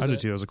truck. I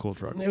did too. It was a cool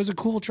truck. It was a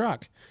cool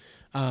truck.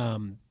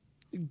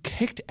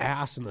 Kicked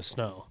ass in the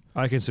snow.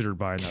 I considered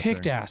buying that thing. It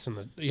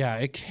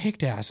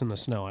kicked ass in the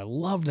snow. I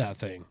love that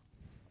thing.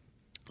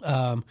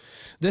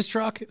 This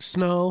truck,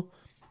 snow,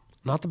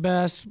 not the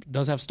best.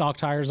 Does have stock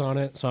tires on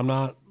it, so I'm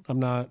not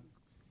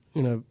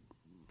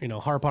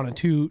harp on it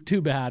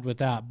too bad with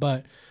that.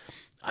 But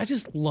I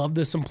just love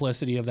the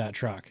simplicity of that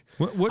truck.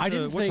 What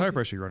tire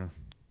pressure are you running?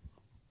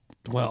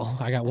 Well,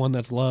 I got one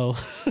that's low.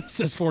 It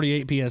says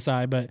 48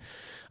 psi, but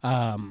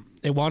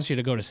it wants you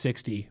to go to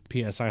 60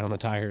 psi on the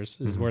tires.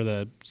 Is where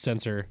the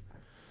sensor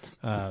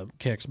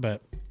kicks,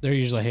 but they're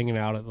usually hanging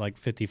out at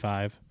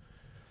 55.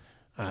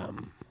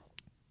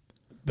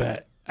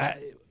 But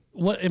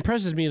what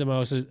impresses me the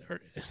most is,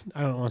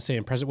 I don't want to say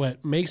impressive,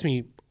 what makes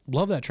me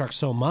love that truck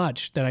so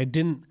much that I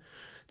didn't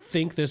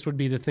think this would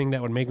be the thing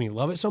that would make me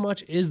love it so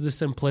much is the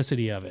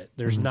simplicity of it.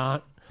 There's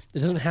not it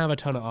doesn't have a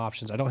ton of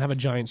options. I don't have a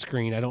giant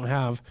screen. I don't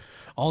have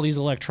all these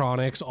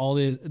electronics,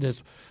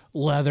 this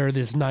leather,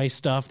 this nice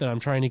stuff that I'm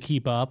trying to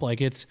keep up.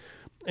 Like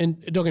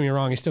and don't get me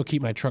wrong, I still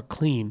keep my truck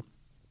clean,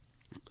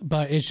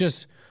 but it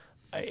just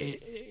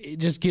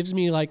gives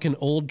me like an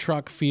old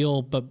truck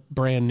feel, but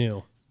brand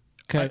new.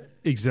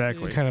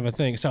 Exactly. Kind of a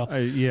thing. So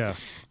yeah,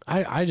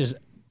 I just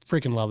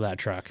freaking love that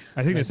truck.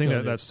 I think the thing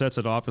that sets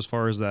it off as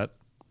far as that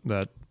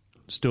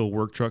still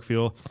work truck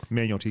feel,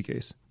 manual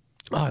T-case.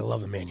 Oh, I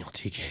love the manual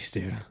T-case,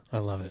 dude. I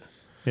love it.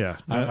 Yeah.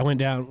 I went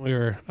down,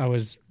 I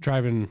was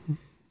driving,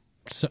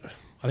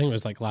 I think it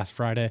was like last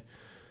Friday.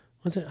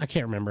 Was it? I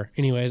can't remember.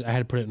 Anyways, I had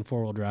to put it in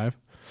 4-wheel drive.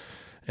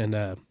 And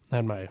I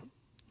had my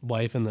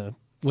wife in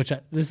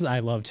I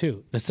love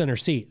too, the center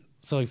seat.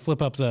 So you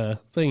flip up the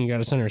thing, you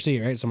got a center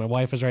seat, right? So my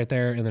wife was right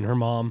there, and then her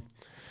mom.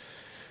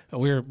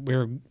 We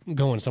were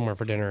going somewhere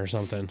for dinner or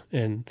something.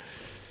 And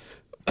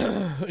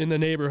in the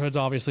neighborhoods,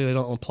 obviously, they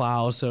don't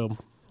plow, so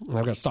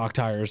I've got stock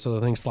tires, so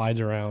the thing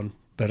slides around.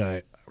 But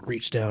I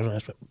reached down and I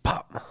just went,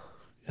 pop.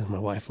 And my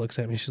wife looks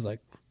at me, she's like,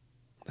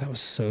 that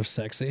was so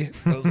sexy.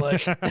 I was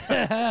like,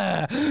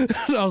 I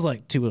was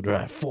like, 2-wheel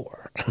drive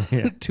 4.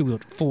 Yeah. 2-wheel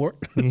 4.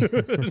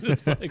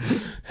 Just like,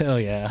 hell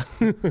yeah.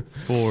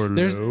 4 low.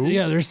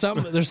 There's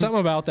something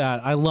about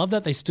that. I love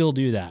that they still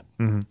do that.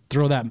 Mm-hmm.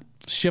 Throw that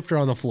shifter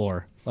on the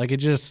floor. Like it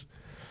just,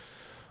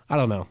 I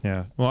don't know.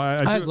 Yeah. Well,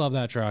 I just love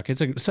that truck.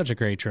 It's such a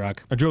great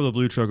truck. I drove the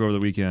blue truck over the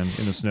weekend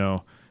in the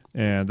snow,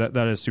 and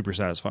that is super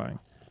satisfying.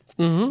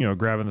 Mm-hmm.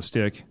 Grabbing the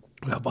stick.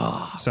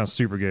 Sounds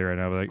super gay right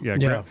now, but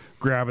like,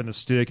 grabbing the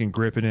stick and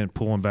gripping it and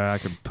pulling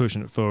back and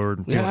pushing it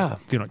forward and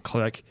feeling it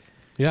click.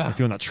 Yeah. And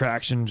feeling that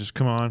traction. Just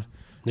come on.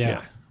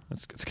 Yeah.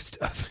 That's good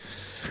stuff.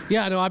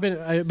 Yeah, no,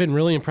 I've been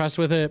really impressed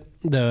with it.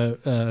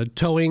 The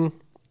towing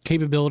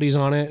capabilities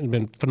on it have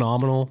been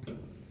phenomenal.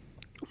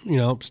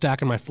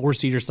 Stacking my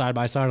 4-seater side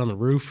by side on the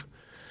roof.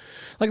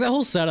 Like that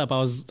whole setup, I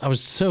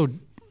was so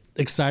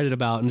excited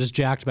about and just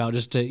jacked about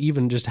just to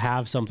even just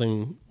have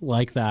something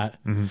like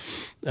that.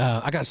 Mm-hmm.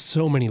 I got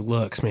so many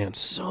looks, man.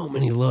 So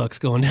many looks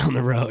going down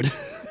the road.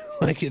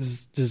 Like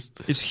it's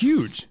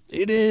huge.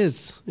 It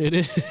is.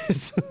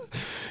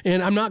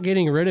 And I'm not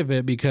getting rid of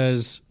it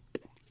because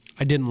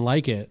I didn't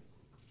like it.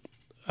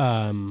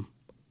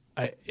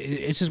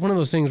 It's just one of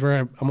those things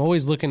where I'm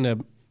always looking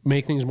to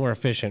make things more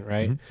efficient,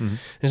 right? Mm-hmm.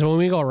 And so when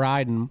we go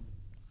riding,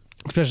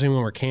 especially when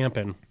we're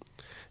camping,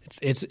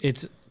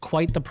 it's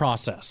quite the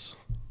process.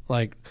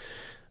 Like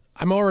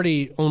I'm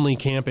already only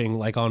camping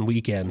like on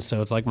weekends,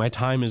 so it's like my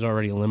time is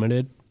already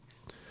limited.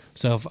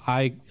 So if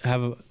I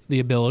have the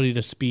ability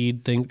to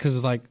speed things, because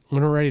it's like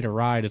when we're ready to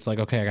ride, it's like,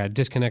 okay, I got to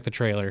disconnect the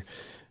trailer.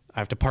 I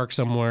have to park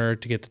somewhere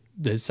to get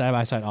the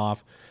side-by-side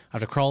off. I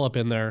have to crawl up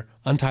in there,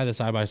 untie the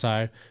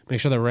side-by-side, make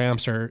sure the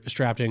ramps are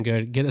strapped in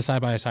good, get the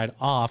side-by-side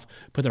off,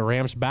 put the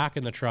ramps back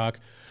in the truck,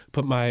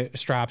 put my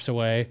straps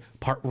away,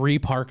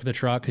 repark the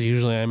truck, because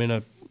usually I'm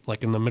in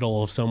the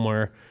middle of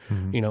somewhere,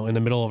 mm-hmm. In the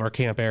middle of our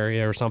camp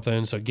area or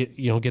something. So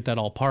get that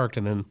all parked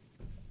and then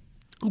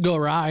go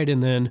ride.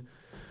 And then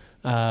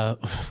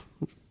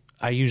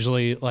I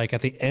usually like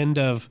at the end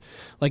of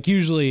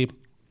usually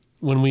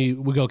when we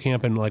go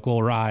camping, like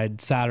we'll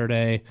ride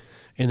Saturday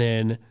and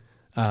then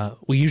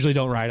we usually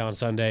don't ride on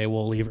Sunday.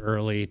 We'll leave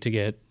early to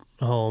get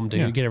home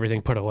to get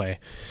everything put away.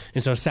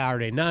 And so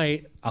Saturday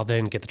night, I'll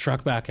then get the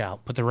truck back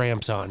out, put the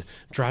ramps on,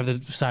 drive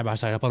the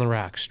side-by-side up on the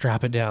rack,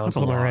 strap it down,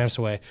 put my ramps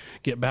away,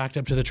 get backed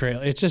up to the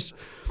trail. It's just,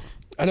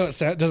 I know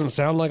it doesn't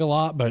sound like a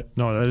lot, but...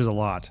 No, that is a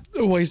lot.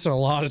 Wasting a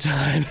lot of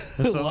time.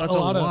 That's a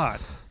lot.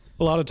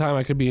 A lot of time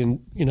I could be,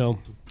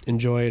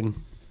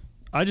 enjoying.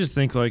 I just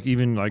think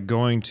even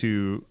going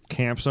to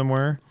camp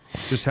somewhere,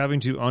 just having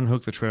to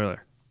unhook the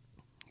trailer.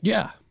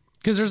 Yeah.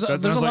 Because there's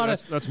a lot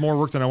of... That's more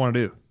work than I want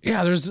to do.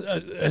 Yeah,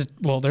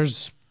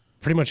 there's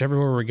pretty much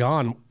everywhere we're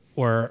gone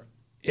where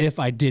if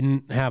I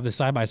didn't have the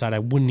side-by-side, I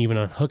wouldn't even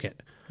unhook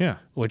it. Yeah.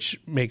 Which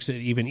makes it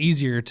even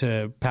easier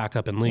to pack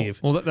up and leave.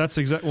 Well, that's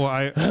exactly...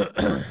 Well,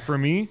 for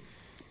me,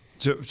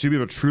 to be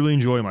able to truly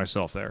enjoy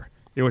myself there,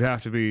 it would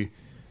have to be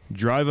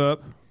drive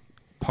up,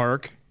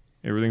 park,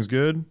 everything's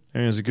good,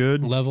 everything's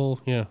good.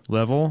 Level,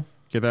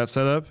 get that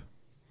set up.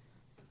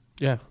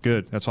 Yeah.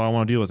 Good. That's all I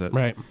want to deal with it.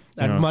 Right.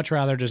 I'd much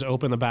rather just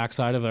open the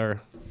backside of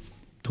our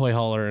toy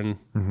hauler and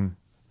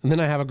then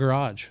I have a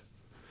garage.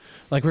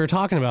 Like we were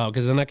talking about,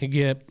 because then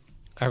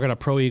I've got a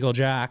Pro Eagle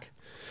jack.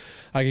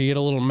 I could get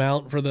a little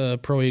mount for the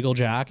Pro Eagle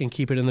jack and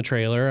keep it in the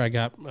trailer. I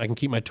can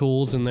keep my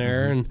tools in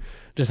there and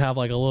just have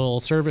like a little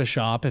service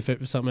shop if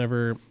something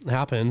ever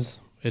happens.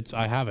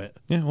 I have it.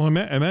 Yeah. Well,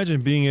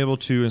 imagine being able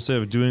to, instead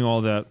of doing all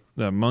that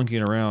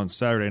monkeying around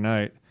Saturday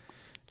night,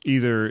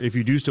 either if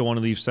you do still want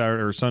to leave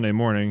Saturday or Sunday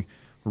morning,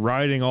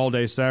 riding all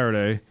day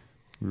Saturday.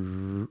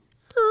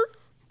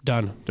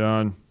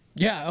 Done.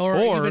 Yeah, or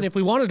even if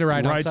we wanted to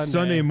ride on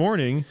Sunday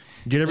morning,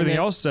 get everything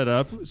else set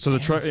up so the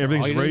truck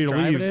everything's ready to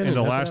leave, and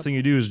the last thing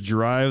you do is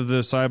drive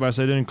the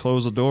side-by-side in,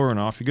 close the door, and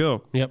off you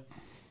go. Yep.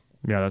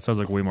 Yeah, that sounds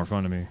like way more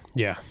fun to me.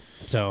 Yeah.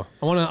 So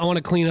I want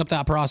to clean up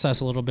that process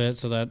a little bit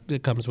so that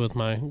it comes with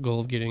my goal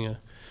of getting a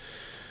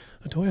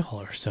toy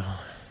hauler. So,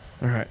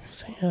 all right.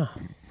 So yeah.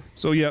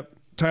 So, yep,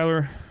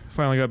 Tyler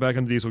finally got back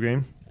in the diesel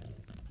game.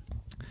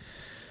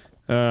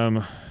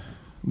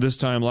 This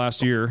time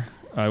last year,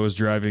 I was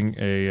driving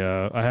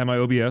I had my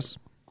OBS.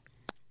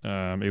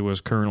 It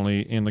was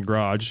currently in the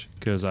garage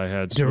because I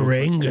had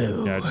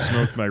Durango. I'd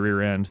smoked my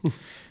rear end.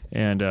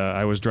 And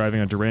I was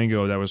driving a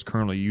Durango that was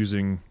currently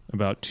using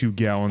about 2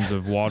 gallons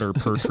of water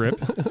per trip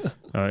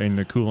in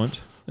the coolant.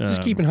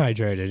 Just keeping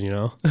hydrated, you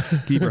know.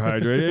 Keep her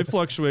hydrated. It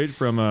fluctuated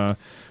from,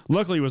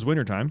 luckily it was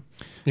wintertime.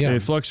 Yeah.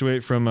 It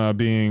fluctuated from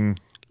being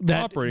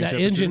operating that temperature.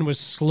 engine was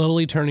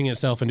slowly turning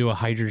itself into a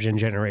hydrogen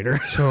generator.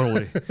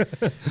 Totally.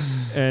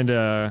 And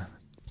I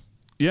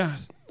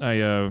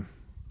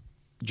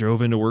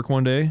drove into work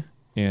one day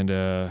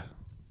and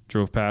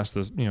drove past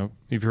this,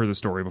 you've heard the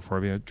story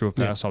before. I drove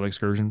past, saw the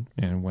excursion,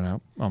 and went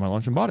out on my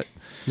lunch and bought it.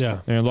 Yeah.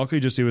 And luckily,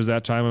 just it was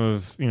that time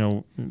of,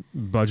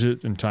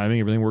 budget and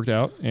timing, everything worked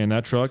out. And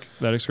that truck,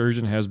 that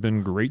excursion has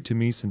been great to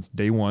me since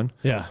day one.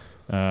 Yeah.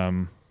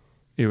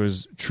 It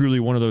was truly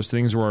one of those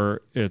things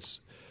where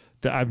it's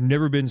that I've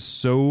never been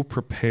so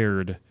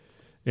prepared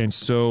and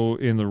so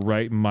in the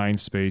right mind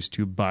space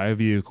to buy a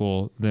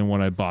vehicle than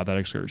when I bought that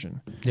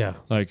excursion. Yeah.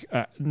 Like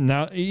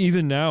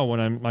even now when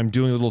I'm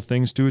doing little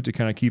things to it to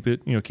kind of keep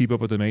it, keep up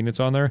with the maintenance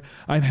on there,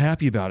 I'm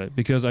happy about it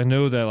because I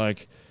know that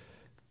like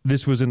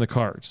this was in the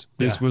cards.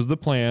 This was the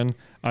plan.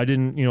 I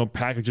didn't,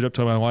 package it up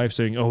to my wife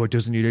saying, "Oh, it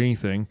doesn't need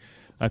anything."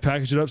 I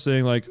packaged it up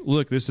saying like,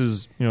 "Look, this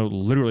is,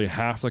 literally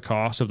half the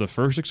cost of the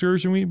first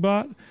excursion we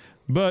bought,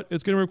 but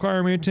it's going to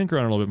require me to tinker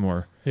on it a little bit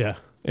more." Yeah.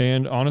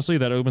 And honestly,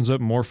 that opens up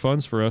more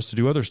funds for us to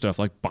do other stuff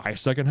like buy a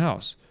second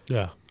house.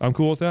 Yeah. I'm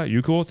cool with that.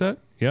 You cool with that?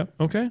 Yeah.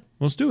 Okay.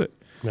 Let's do it.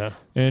 Yeah.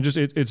 And just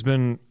it's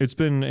been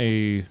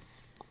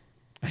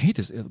I hate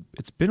this.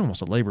 It's been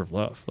almost a labor of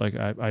love. Like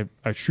I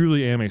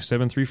truly am a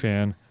 7.3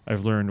 fan.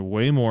 I've learned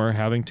way more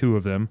having 2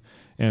 of them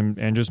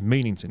and just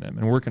maintaining them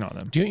and working on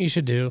them. Do you know what you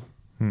should do?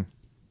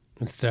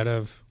 Instead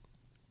of,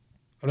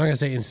 I'm not going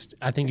to say,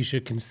 I think you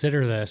should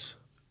consider this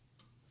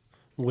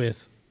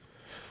with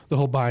the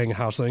whole buying a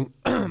house thing.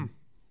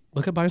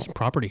 Look at buying some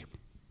property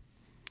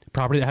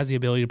that has the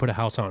ability to put a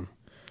house on.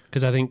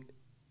 Because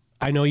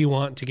I know you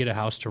want to get a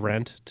house to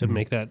rent to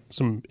make that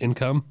some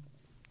income.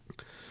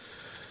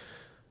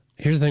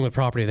 Here's the thing with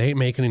property, they ain't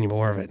making any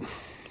more of it.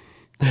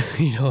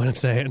 You know what I'm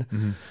saying?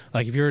 Mm-hmm.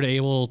 Like if you're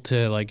able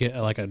to like get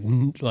like a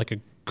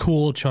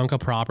cool chunk of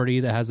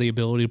property that has the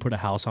ability to put a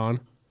house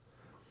on,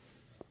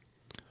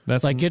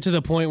 that's like get to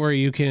the point where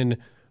you can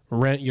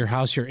rent your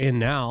house you're in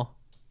now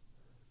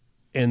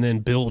and then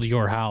build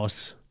your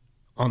house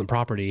on the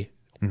property.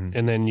 Mm-hmm.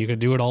 And then you could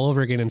do it all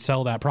over again and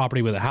sell that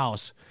property with a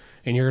house.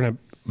 And you're going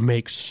to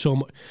make so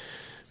much.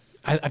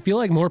 I feel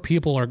like more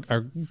people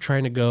are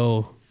trying to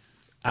go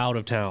out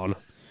of town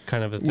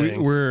kind of a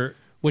thing.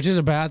 Which is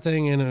a bad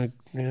thing and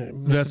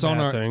it's on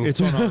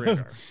our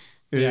radar.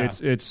 Yeah.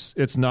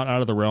 It's not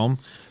out of the realm.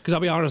 Because I'll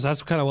be honest,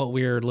 that's kind of what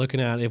we're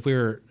looking at. If we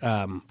were,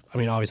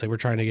 obviously we're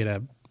trying to get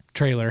a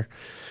trailer,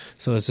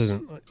 so this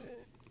isn't.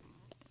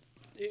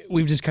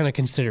 We've just kind of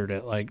considered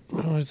it like,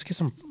 let's get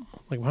some.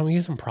 Like, why don't we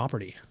get some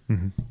property?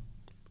 Mm-hmm.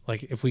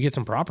 Like, if we get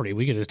some property,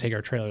 we could just take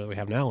our trailer that we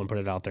have now and put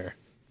it out there.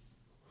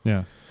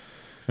 Yeah,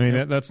 I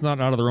mean that's not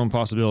out of the realm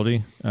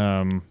possibility.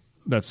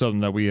 That's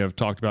something that we have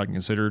talked about and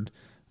considered.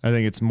 I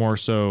think it's more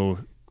so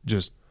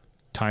just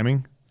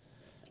timing.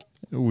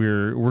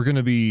 We're going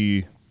to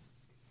be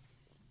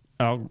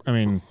out. I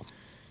mean,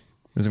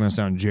 this is going to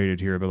sound jaded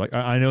here, but like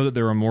I know that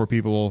there are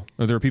people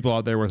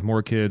out there with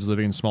more kids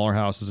living in smaller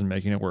houses and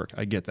making it work.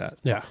 I get that.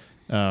 Yeah.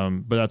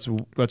 But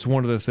that's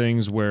one of the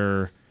things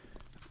where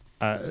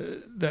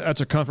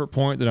that's a comfort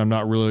point that I'm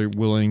not really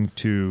willing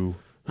to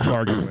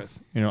argue with.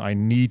 I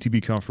need to be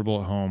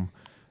comfortable at home.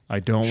 I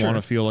don't want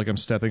to feel like I'm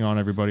stepping on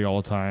everybody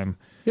all the time.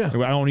 Yeah.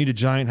 I don't need a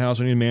giant house.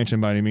 I need a mansion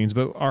by any means.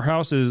 But our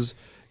house it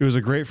was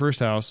a great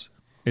first house.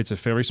 It's a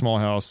fairly small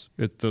house.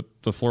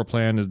 The floor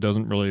plan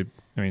doesn't really.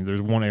 I mean,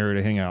 there's one area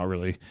to hang out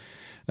really.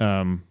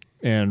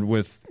 And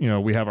with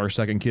we have our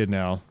second kid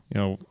now.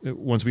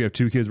 Once we have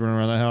 2 kids running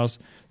around that house,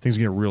 things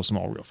get real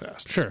small real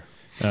fast. Sure.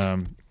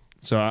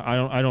 So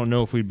I don't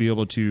know if we'd be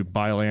able to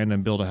buy land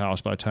and build a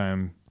house by the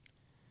time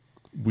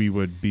we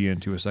would be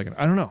into a second.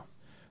 I don't know.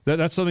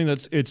 That's something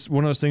it's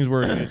one of those things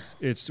where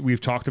it's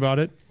we've talked about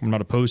it. I'm not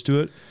opposed to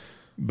it,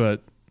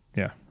 but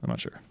yeah, I'm not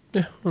sure.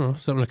 Yeah,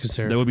 something to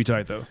consider. That would be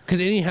tight though. Because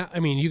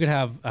you could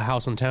have a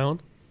house in town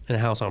and a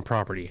house on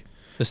property,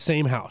 the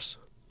same house.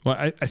 Well,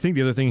 I think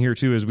the other thing here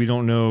too is we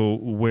don't know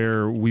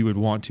where we would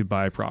want to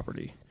buy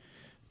property.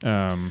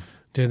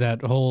 Dude,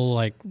 that whole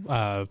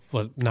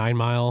 9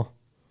 mile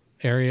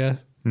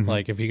area,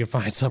 like if you could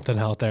find something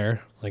out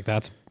there, like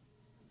that's.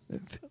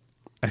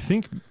 I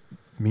think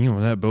me and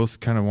Lynette both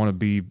kind of want to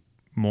be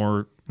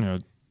more.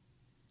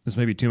 This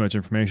may be too much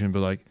information,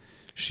 but like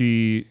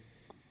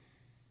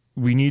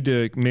we need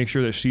to make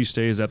sure that she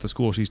stays at the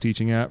school she's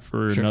teaching at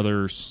for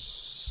another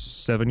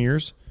 7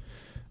 years.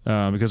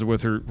 Because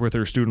with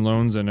her student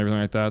loans and everything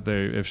like that,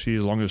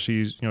 as long as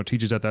she's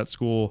teaches at that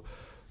school,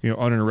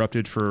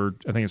 uninterrupted for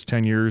I think it's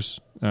 10 years,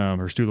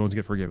 her student loans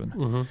get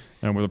forgiven,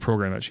 with the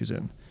program that she's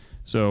in.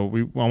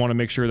 So I want to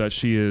make sure that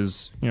she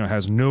is,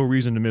 has no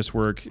reason to miss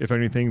work. If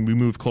anything, we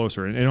move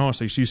closer. And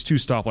honestly, she's 2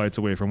 stoplights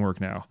away from work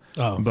now.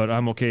 Oh. But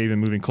I'm okay even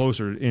moving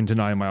closer into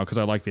 9 Mile because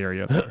I like the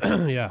area up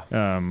there.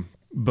 Yeah.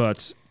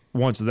 But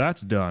once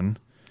that's done,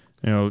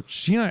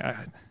 she and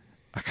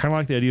I kind of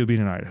like the idea of being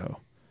in Idaho.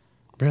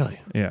 Really?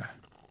 Yeah.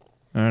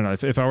 I don't know.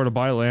 If I were to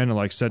buy land and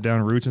like set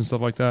down roots and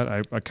stuff like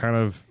that, I kind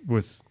of,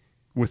 with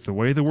the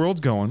way the world's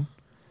going,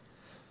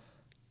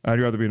 I'd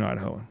rather be in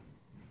Idaho,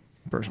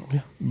 personally.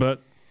 Yeah.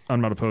 But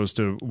I'm not opposed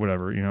to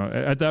whatever.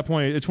 At that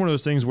point, it's one of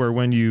those things where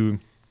when you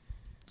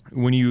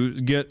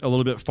get a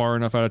little bit far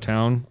enough out of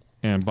town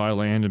and buy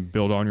land and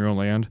build on your own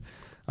land,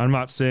 I'm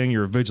not saying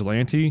you're a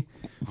vigilante,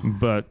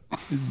 but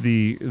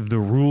the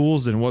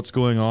rules and what's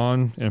going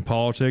on in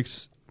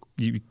politics,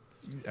 I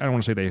don't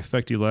want to say they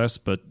affect you less,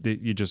 but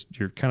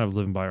you're kind of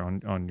living by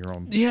on your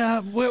own.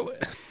 Yeah.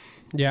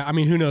 Yeah. I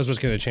mean, who knows what's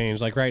going to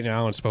change? Like right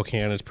now in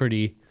Spokane,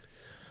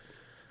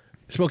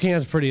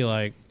 Spokane's pretty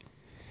like,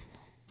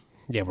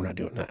 yeah, we're not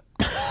doing that.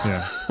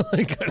 Yeah.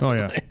 Oh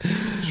yeah.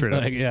 Straight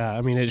up. Like, yeah.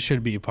 I mean, it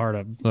should be part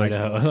of Like,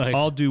 Idaho. Like,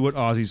 I'll do what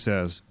Ozzy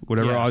says.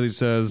 Whatever Yeah. Ozzy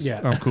says,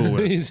 yeah. I'm cool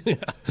with. Yeah.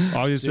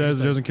 Ozzy says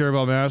he doesn't care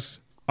about masks.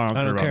 I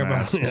don't care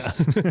about masks.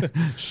 Yeah.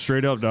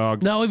 Straight up,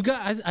 dog. No, we've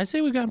got. I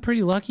say we've gotten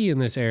pretty lucky in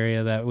this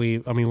area that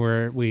we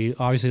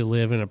obviously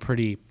live in a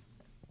pretty.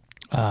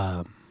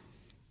 I'm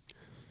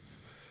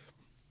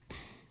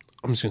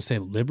just gonna say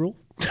liberal,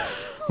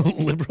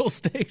 liberal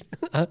state.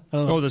 I don't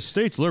know. Oh, the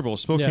state's liberal.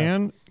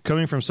 Spokane,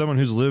 coming from someone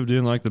who's lived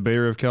in like the Bay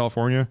Area of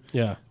California,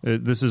 Yeah.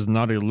 this is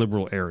not a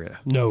liberal area.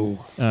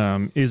 No.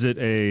 Is it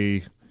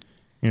a,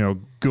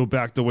 go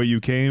back the way you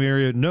came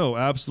area? No,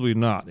 absolutely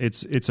not.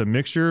 It's a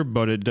mixture,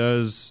 but it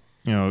does.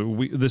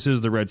 This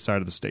is the red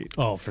side of the state,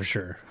 Oh, for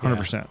sure.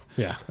 100%.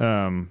 Yeah.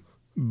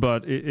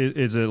 But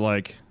is it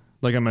like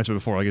I mentioned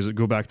before? Like, is it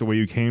go back the way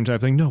you came type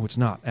thing? No, it's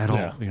not at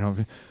all. Yeah.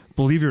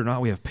 Believe it or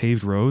not, we have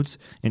paved roads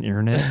and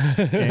internet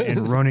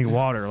and running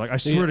water. Like, I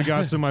swear to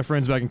God, some of my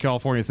friends back in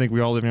California think we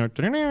all live in.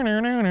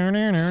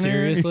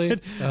 Seriously?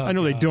 Oh, I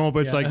know they don't, but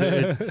it's like,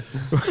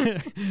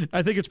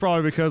 I think it's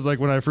probably because like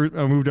when I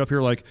moved up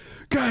here, like,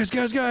 guys,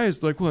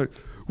 like what?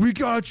 We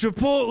got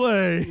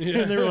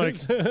Chipotle. And they were like,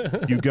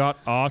 you got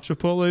a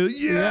Chipotle?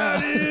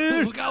 Yeah,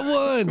 dude. We got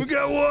one. We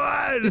got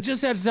one. It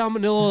just had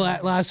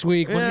salmonella last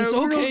week, but Yeah, it's we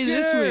don't okay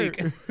this care.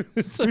 week.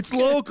 It's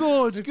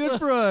local. It's good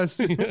for us.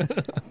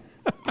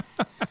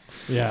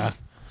 Yeah.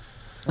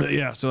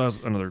 Yeah, so that's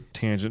another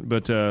tangent.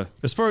 But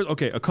as far as,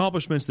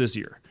 accomplishments this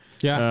year.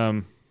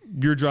 Yeah.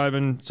 You're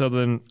driving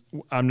Southern.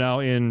 I'm now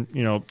in,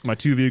 my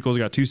 2 vehicles. I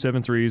got 2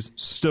 7.3s.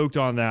 Stoked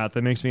on that.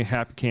 That makes me a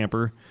happy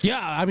camper. Yeah,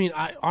 I mean,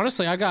 I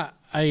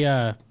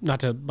not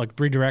to like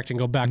redirect and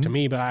go back to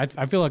me, but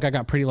I feel like I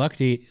got pretty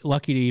lucky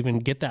to even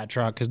get that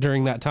truck because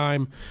during that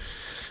time,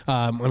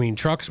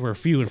 trucks were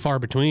few and far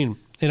between,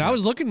 and I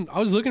was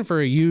looking for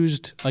a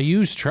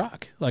used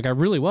truck. Like I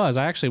really was.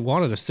 I actually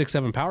wanted a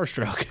 6.7 Power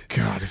Stroke.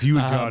 God, if you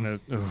had gotten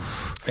it,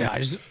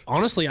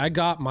 Yeah, I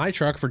got my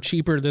truck for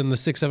cheaper than the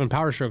 6.7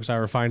 Power Strokes I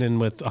were finding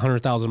with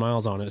 100,000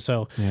 miles on it.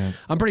 So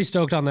I'm pretty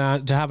stoked on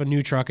that. To have a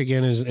new truck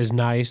again is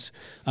nice.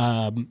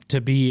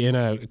 To be in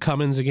a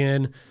Cummins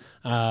again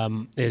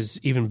is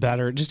even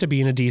better. Just to be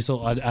in a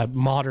diesel, a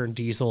modern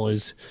diesel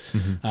is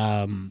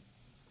something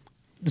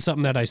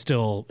that I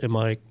still am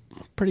like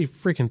pretty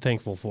freaking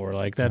thankful for.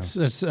 Like that's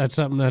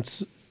something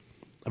that's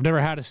I've never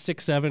had a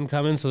 6.7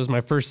 Cummins, so this is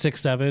my first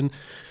 6.7,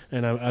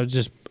 and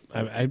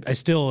I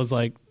still was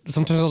like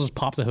sometimes I'll just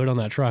pop the hood on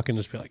that truck and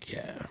just be like,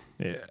 yeah,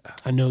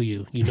 I know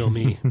you know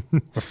me,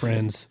 we're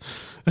friends.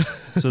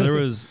 So there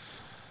was,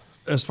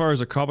 as far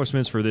as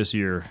accomplishments for this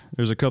year,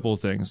 there's a couple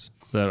of things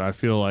that I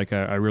feel like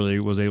I really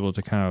was able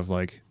to kind of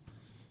like,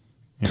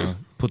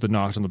 put the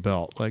notch on the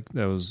belt. Like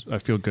I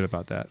feel good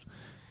about that.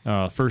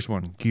 First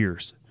one,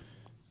 gears.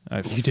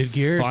 You did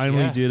gears?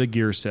 Finally Yeah. did a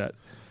gear set.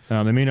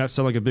 They may not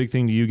sound like a big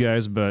thing to you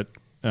guys, but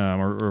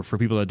or for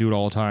people that do it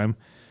all the time.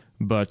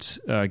 But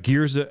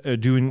gears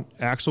doing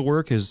axle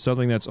work is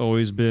something that's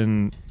always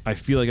been. I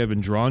feel like I've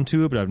been drawn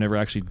to it, but I've never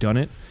actually done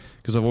it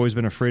because I've always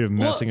been afraid of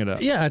messing it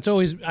up. Yeah, I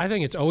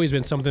think it's always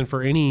been something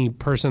for any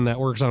person that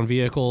works on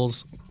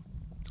vehicles,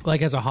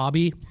 like as a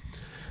hobby,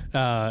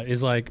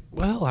 is like,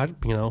 well, I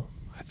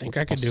think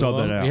I could do sub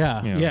it. that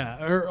out. Yeah.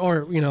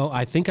 Or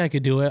I think I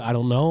could do it. I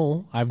don't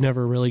know. I've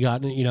never really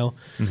gotten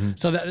it.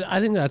 So I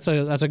think that's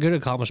a good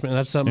accomplishment.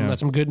 That's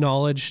some good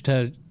knowledge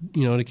to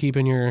to keep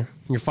in your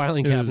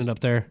filing cabinet up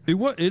there.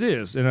 It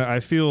is, and I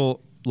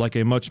feel like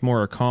a much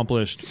more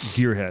accomplished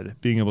gearhead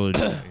being able to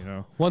do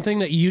that. One thing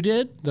that you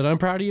did that I'm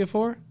proud of you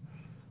for,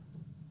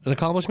 an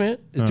accomplishment,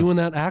 is doing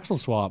that axle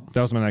swap.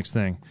 That was my next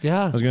thing.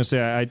 Yeah. I was going to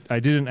say I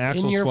did an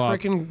axle In your swap.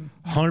 freaking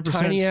 100%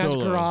 tiny ass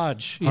solo.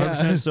 garage.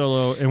 100%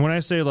 solo. And when I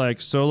say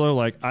like solo,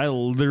 like I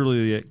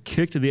literally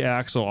kicked the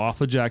axle off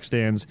the jack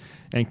stands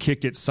and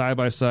kicked it side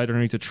by side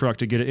underneath the truck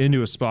to get it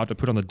into a spot to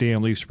put on the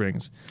damn leaf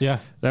springs. Yeah.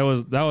 That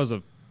was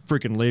a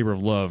freaking labor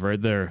of love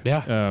right there.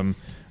 Yeah.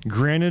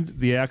 Granted,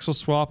 the axle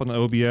swap on the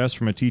OBS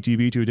from a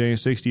TTB to a Dana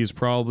 60 is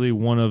probably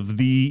one of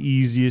the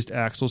easiest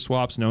axle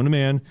swaps known to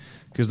man,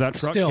 because that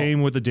truck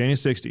came with the Dana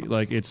 60.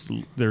 Like,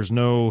 there's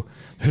no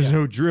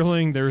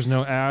drilling, there's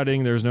no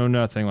adding, there's no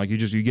nothing. Like,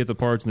 you get the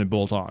parts and they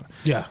bolt on.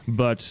 Yeah.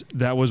 But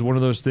that was one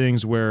of those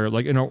things where,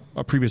 like, in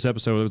a previous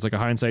episode, it was like a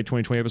hindsight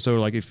 2020 episode.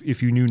 Like,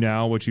 if you knew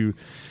now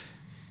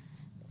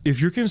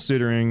if you're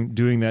considering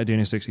doing that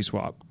Dana 60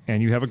 swap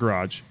and you have a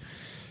garage,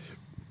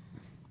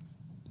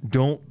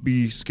 don't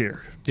be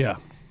scared. Yeah.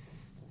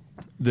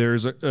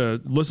 There's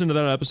listen to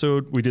that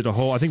episode.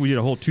 I think we did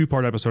a whole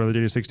 2-part episode of the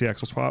Dana 60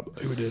 axle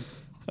swap. We did.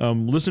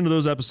 Listen to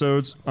those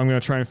episodes. I'm going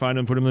to try and find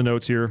them, put them in the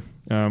notes here.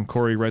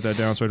 Corey, write that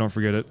down so I don't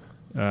forget it.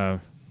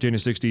 Dana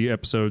 60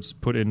 episodes,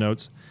 put in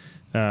notes.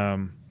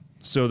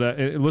 So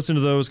that listen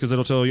to those, because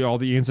it'll tell you all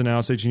the ins and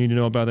outs that you need to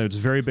know about that. It's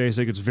very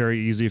basic. It's very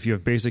easy. If you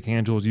have basic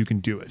hand tools, you can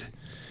do it.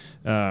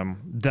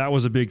 That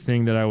was a big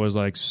thing that I was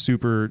like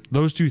super.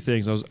 Those 2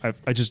 things,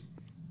 I just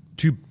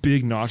 2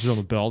 big notches on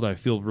the belt that I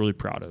feel really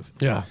proud of.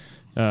 Yeah.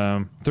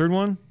 Third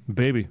one,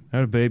 baby. I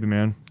had a baby,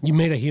 man. You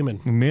made a human.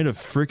 We made a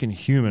freaking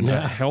human,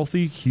 a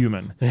healthy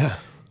human. Yeah.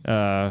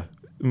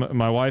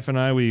 My wife and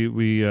I, we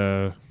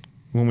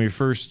when we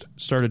first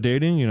started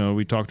dating,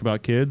 we talked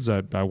about kids.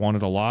 I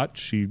wanted a lot.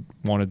 She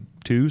wanted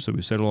 2, so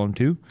we settled on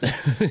 2.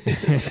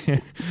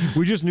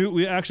 We just knew.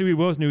 We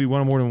both knew we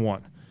wanted more than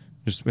 1.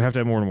 We have to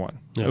have more than 1.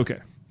 Yeah. Okay.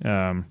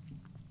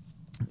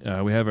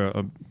 We have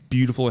a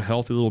beautiful,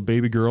 healthy little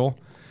baby girl.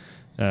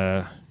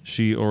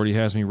 She already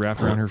has me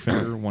wrapped around her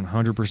finger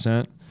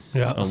 100%.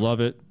 Yeah. I love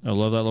it. I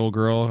love that little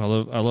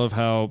girl. I love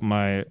how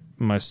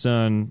my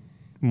son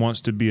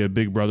wants to be a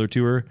big brother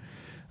to her.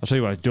 I'll tell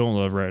you what I don't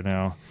love right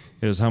now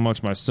is how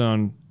much my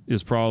son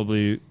is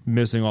probably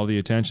missing all the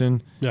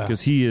attention,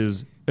 because he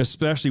is,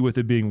 especially with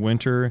it being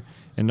winter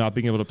and not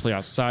being able to play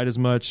outside as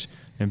much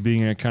and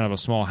being in a kind of a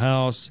small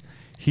house,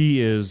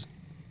 he is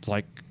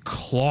like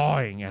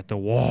clawing at the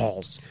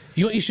walls.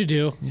 You know what you should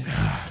do?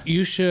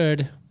 You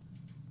should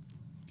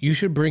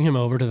bring him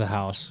over to the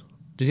house.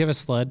 Does he have a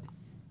sled?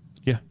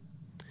 Yeah.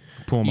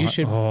 Pull him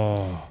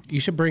You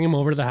should bring him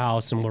over to the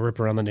house and we'll rip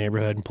around the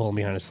neighborhood and pull him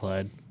behind a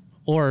sled.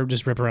 Or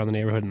just rip around the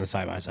neighborhood in the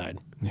side-by-side.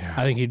 Yeah.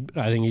 I think he'd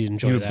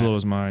enjoy that. He would blow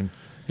his mind.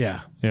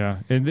 Yeah. Yeah.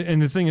 And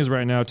the thing is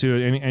right now, too,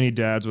 any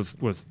dads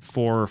with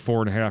 4 or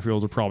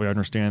 4.5-year-olds will probably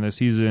understand this.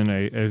 He's in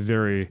a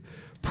very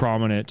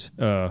prominent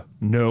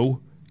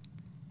no.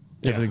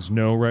 Everything's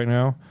no right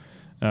now.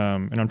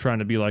 And I'm trying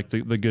to be like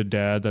the good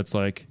dad that's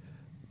like,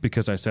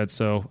 because I said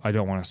so, I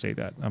don't want to say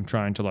that. I'm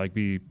trying to like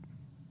be,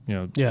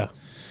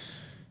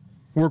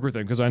 work with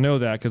him, because I know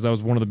that, because that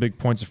was one of the big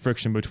points of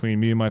friction between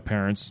me and my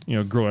parents,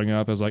 growing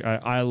up. Is like,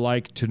 I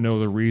like to know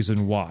the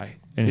reason why.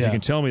 And if you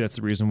can tell me that's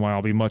the reason why,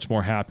 I'll be much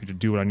more happy to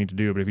do what I need to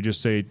do. But if you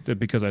just say that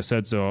because I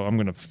said so, I'm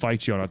going to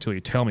fight you on it until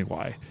you tell me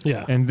why.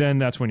 Yeah. And then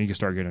that's when you can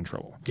start getting in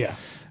trouble. Yeah.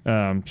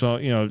 So,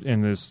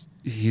 in this,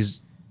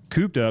 he's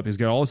cooped up, he's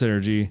got all this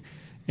energy,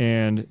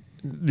 and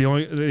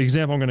the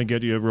example I'm going to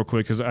get you real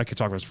quick, because I could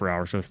talk about this for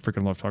hours, because I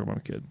freaking love talking about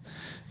a kid.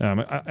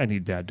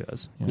 Any dad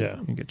does.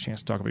 You get a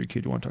chance to talk about your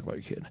kid, you want to talk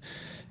about your kid.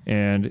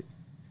 And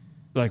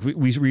like we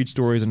read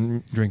stories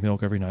and drink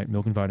milk every night,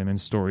 milk and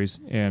vitamins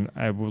stories, and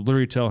I will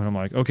literally tell him,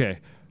 like, okay,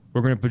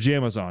 we're going to have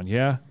pajamas on,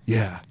 yeah?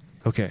 Yeah.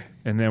 Okay.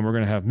 And then we're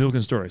going to have milk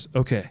and stories.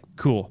 Okay,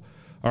 cool.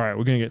 All right,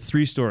 we're going to get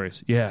 3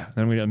 stories. Yeah.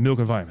 Then we got milk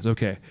and vitamins.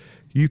 Okay.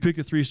 You pick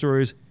the 3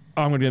 stories,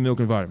 I'm going to get milk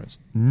and vitamins.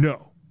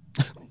 No.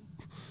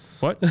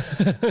 What?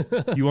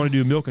 You want to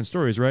do milk and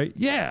stories, right?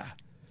 Yeah.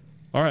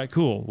 All right,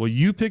 cool. Well,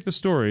 you pick the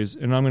stories,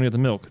 and I'm going to get the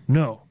milk.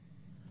 No.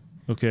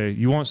 Okay,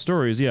 you want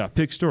stories? Yeah,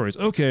 pick stories.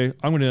 Okay,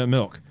 I'm going to get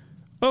milk.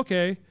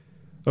 Okay,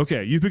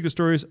 you pick the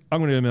stories,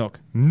 I'm going to get milk.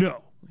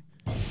 No.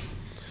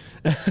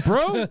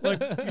 Bro, like,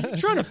 are you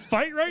trying to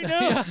fight right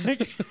now?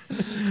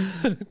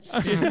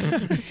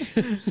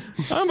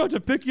 I'm about to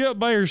pick you up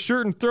by your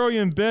shirt and throw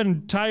you in bed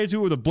and tie you to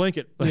it with a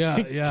blanket.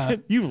 Yeah.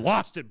 You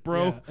lost it,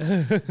 bro.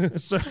 Yeah.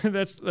 So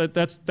that's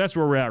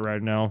where we're at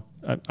right now.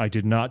 I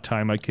did not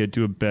tie my kid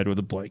to a bed with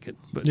a blanket,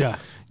 but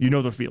you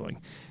know the feeling.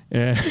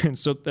 And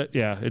so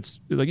it's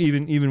like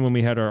even when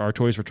we had our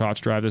Toys for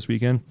Tots drive this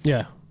weekend.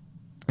 Yeah.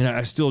 And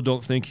I still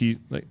don't think he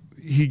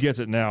gets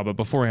it now, but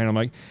beforehand I'm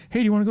like, hey,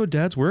 do you want to go to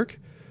Dad's work?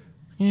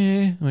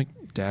 Yeah. I'm like,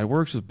 Dad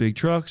works with big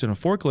trucks and a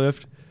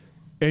forklift.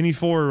 Any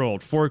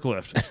 4-year-old,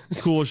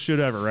 forklift. Coolest shit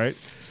ever, right?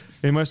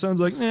 And my son's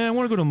like, I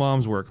want to go to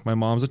Mom's work. My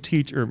mom's a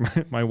teacher.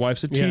 My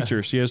wife's a teacher.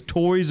 Yeah. She has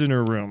toys in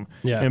her room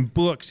and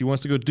books. He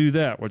wants to go do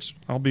that, which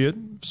albeit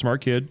smart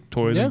kid,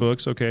 toys and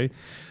books, okay.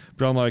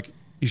 But I'm like,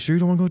 you sure you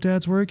don't want to go to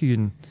Dad's work?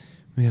 You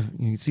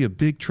can see a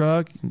big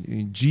truck,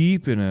 a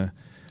Jeep, and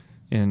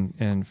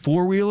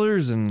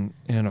 4-wheelers and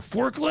a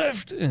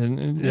forklift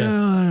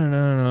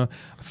no.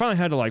 I finally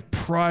had to like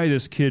pry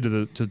this kid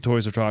to the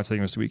Toys R Tots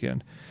thing this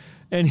weekend,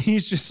 and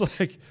he's just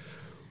like,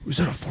 "Was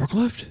that a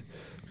forklift?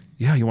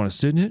 Yeah, you want to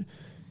sit in it?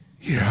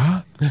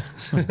 Yeah,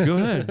 go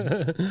ahead."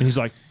 And he's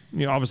like,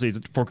 obviously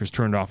the fork is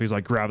turned off. He's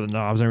like grabbing the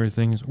knobs and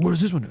everything. He's like, what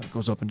does this one do? It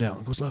goes up and down.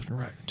 It goes left and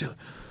right. Do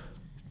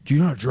you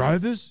know how to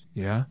drive this?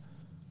 Yeah.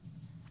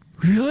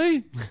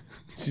 Really?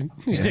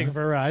 You take it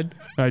for a ride?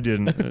 I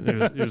didn't.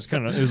 It was a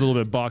little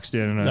bit boxed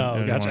in, and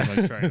I gotcha. didn't want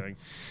to try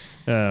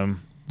anything.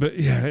 But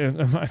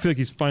yeah, I feel like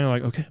he's finally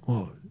like, okay,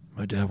 well,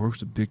 my dad works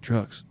with big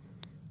trucks.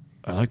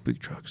 I like big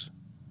trucks.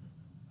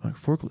 I like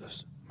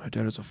forklifts. My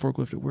dad has a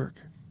forklift at work.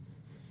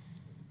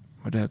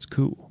 My dad's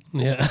cool.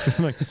 Yeah.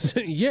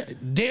 Yeah,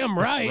 damn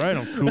right. Right,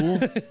 I'm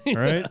cool.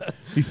 All right.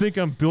 You think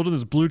I'm building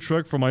this blue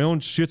truck for my own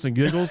shits and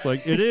giggles?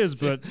 Like, it is,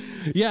 but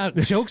Yeah,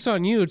 joke's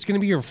on you. It's going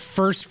to be your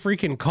first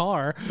freaking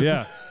car.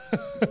 yeah.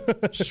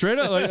 Straight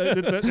up, like,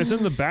 it's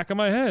in the back of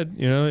my head.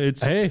 You know,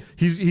 it's Hey.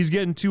 he's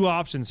getting two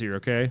options here,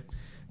 okay?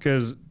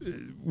 Because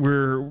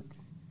we're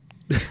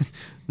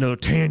another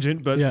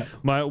tangent, but Yeah.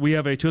 we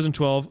have a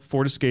 2012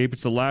 Ford Escape.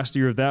 It's the last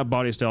year of that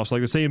body style. So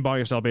like the same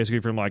body style basically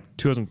from like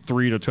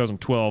 2003 to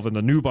 2012, and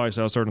the new body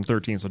style started in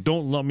 13. So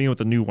don't lump me with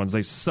the new ones.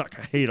 They suck.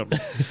 I hate them.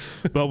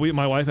 But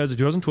my wife has a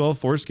 2012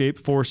 Ford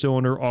Escape,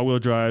 4-cylinder, all-wheel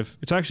drive.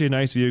 It's actually a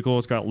nice vehicle.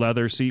 It's got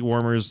leather, seat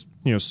warmers,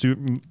 Yeah.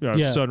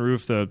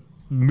 sunroof, the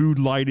mood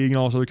lighting, and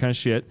all sort of kind of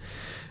shit.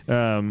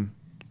 And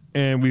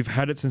we've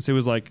had it since it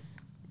was like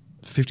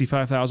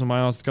 55,000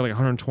 miles. It's got like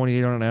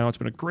 128 on it now. It's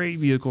been a great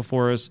vehicle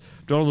for us.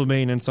 Done all the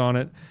maintenance on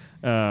it.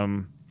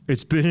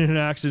 It's been in an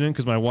accident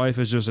because my wife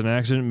is just an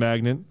accident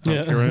magnet. I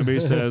don't care what anybody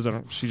says.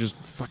 She just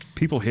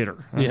people hit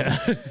her. I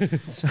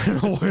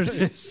don't know what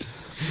it is.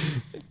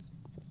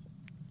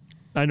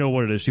 I know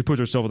what it is. She puts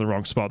herself in the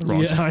wrong spot at the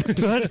wrong time.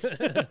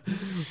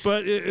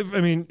 But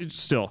it's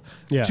still.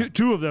 Yeah.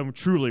 Two of them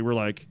truly were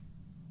like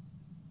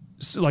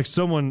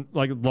someone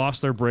like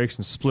lost their brakes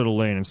and split a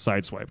lane and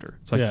sideswiped her.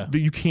 It's like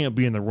you can't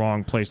be in the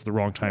wrong place at the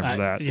wrong time for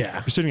that. Yeah.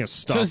 You're sitting at a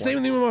stop. So the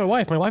same thing with my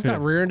wife. My wife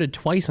got rear-ended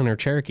twice on her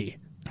Cherokee.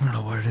 I don't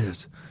know what it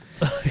is.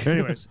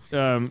 Anyways,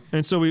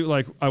 and so we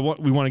want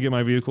to get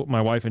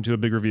my wife into a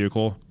bigger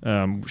vehicle.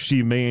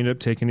 She may end up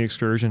taking the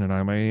excursion, and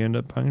I may end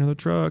up buying another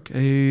truck.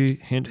 Hey,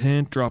 hint,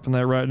 hint, dropping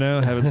that right now.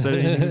 Haven't said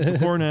anything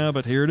before now,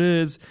 but here it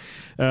is.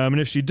 And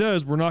if she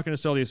does, we're not going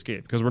to sell the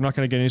Escape because we're not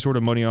going to get any sort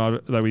of money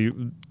out that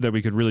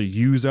we could really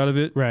use out of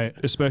it. Right.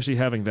 Especially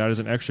having that as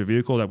an extra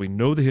vehicle that we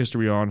know the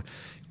history on.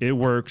 It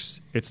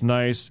works. It's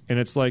nice, and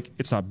it's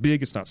not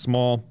big. It's not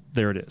small.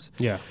 There it is.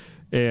 Yeah.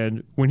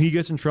 And when he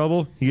gets in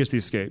trouble, he gets the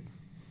Escape.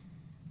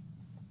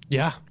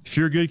 Yeah. If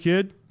you're a good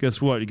kid,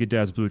 guess what? You get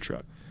dad's blue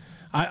truck.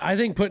 I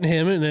think putting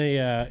him in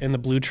the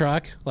blue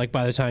truck, like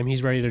by the time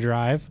he's ready to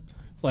drive,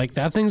 like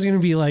that thing's going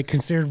to be like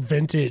considered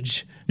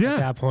vintage at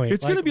that point.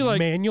 It's going to be like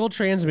manual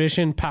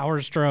transmission,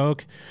 Power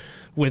Stroke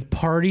with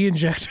party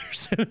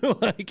injectors,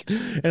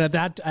 and at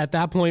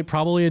that point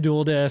probably a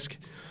dual disc,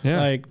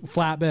 like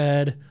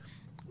flatbed.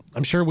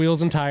 I'm sure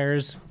wheels and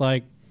tires.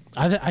 Like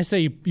I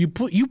say, you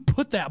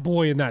put that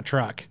boy in that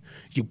truck.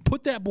 You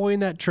put that boy in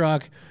that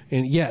truck,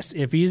 and yes,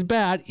 if he's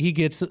bad, he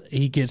gets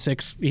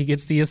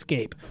the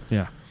Escape.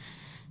 Yeah.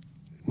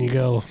 You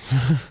go,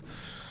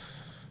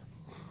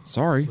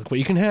 sorry. look what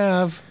you can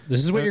have.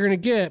 This is what you're going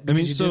to get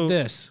because you did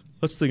this.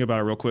 Let's think about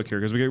it real quick here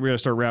because we got to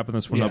start wrapping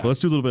this one up. But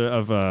let's do a little bit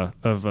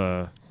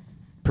of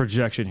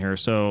projection here.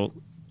 So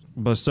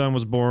my son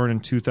was born in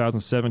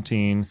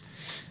 2017.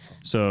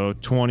 So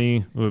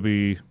 20 would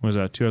be, what was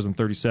that,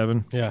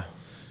 2037? Yeah.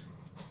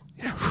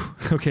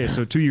 Okay,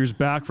 so 2 years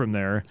back from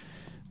there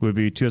would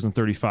be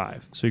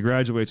 2035. So he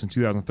graduates in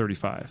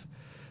 2035.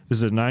 This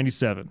is a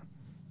 97.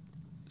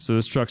 So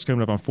this truck's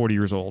coming up on 40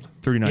 years old,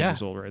 39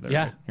 years old right there.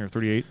 Yeah. Right? You're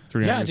 38,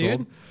 39 years dude.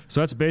 old.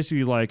 So that's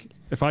basically like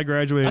if I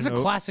graduate. That's a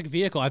classic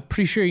vehicle. I'm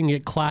pretty sure you can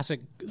get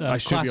classic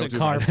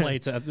car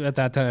plates at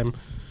that time.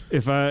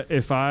 If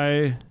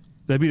I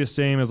that'd be the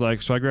same as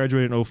like, so I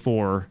graduated in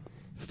 04,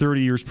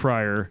 30 years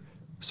prior.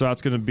 So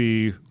that's going to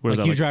be, what is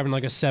that? You're driving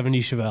like a 70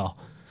 Chevelle.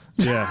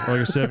 Yeah,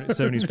 like a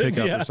 70s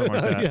pickup or something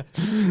like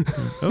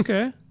that.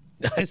 Okay.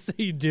 I say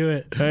you do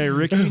it. Hey,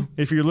 Ricky,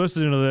 if you're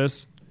listening to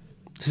this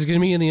is going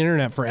to be in the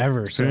internet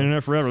forever. It's the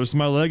internet forever. This is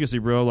my legacy,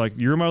 bro. Like,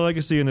 you're my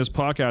legacy, and this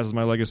podcast is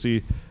my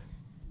legacy.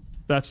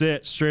 That's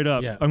it, straight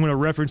up. Yeah. I'm going to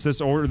reference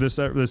this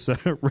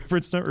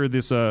reference or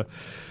this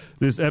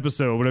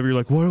episode. Whenever you're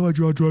like, why do I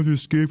drive the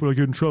Escape when I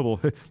get in trouble?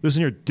 Hey,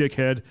 listen here,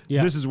 dickhead.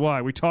 Yeah. This is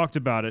why we talked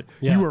about it.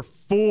 Yeah. You were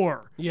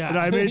 4. Yeah, and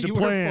I made the you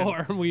plan.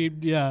 Were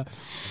 4.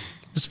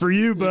 It's for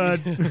you, bud.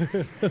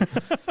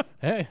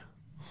 Hey.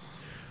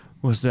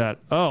 What's that?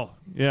 Oh,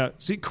 yeah.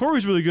 See,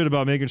 Corey's really good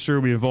about making sure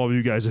we involve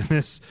you guys in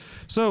this.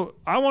 So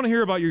I want to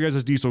hear about your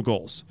guys' diesel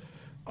goals.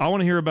 I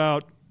want to hear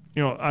about,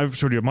 I've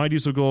showed you my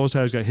diesel goals.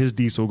 Tyler's got his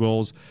diesel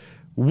goals.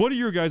 What are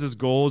your guys'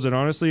 goals? And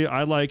honestly,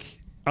 I like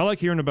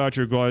hearing about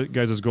your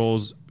guys'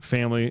 goals,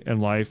 family and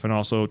life, and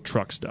also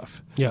truck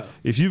stuff. Yeah.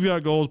 If you've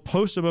got goals,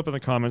 post them up in the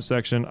comment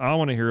section. I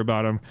want to hear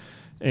about them.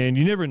 And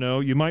you never know,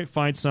 you might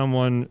find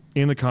someone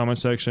in the comment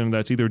section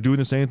that's either doing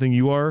the same thing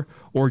you are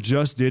or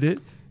just did it.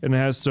 and it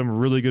has some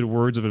really good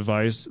words of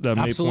advice that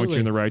may point Absolutely. you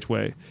in the right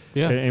way.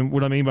 Yeah. And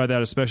what I mean by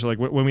that, especially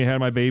like when we had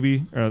my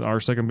baby,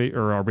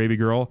 our baby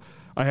girl,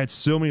 I had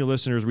so many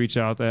listeners reach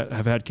out that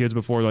have had kids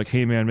before, like,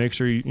 hey man, make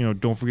sure you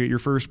don't forget your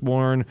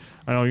firstborn.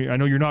 I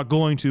know you're not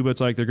going to, but it's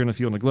like they're going to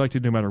feel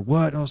neglected no matter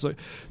what. And I was like,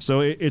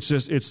 so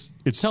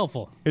it's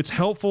helpful. It's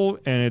helpful,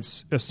 and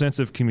it's a sense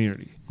of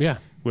community. Yeah.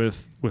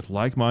 With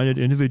like-minded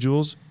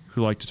individuals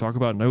who like to talk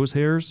about nose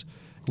hairs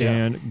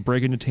and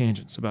break into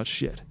tangents about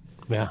shit.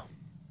 Yeah.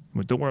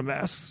 But don't wear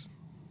masks.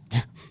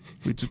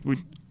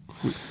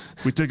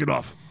 we take it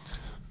off.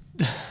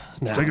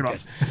 No, Take it I'm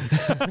off.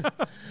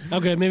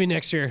 Okay, maybe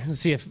next year.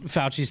 Let's see if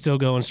Fauci's still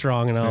going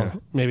strong, and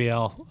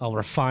I'll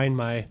refine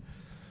my.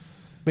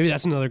 Maybe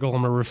that's another goal.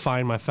 I'm gonna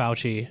refine my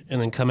Fauci,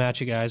 and then come at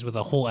you guys with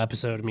a whole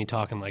episode of me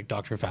talking like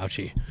Dr.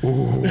 Fauci.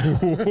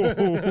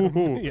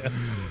 Yeah.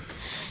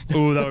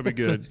 Oh, that would be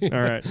good.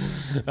 All right.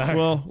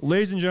 Well,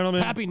 ladies and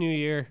gentlemen, Happy New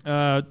Year.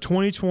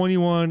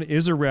 2021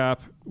 is a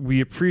wrap.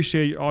 We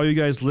appreciate all you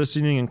guys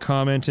listening and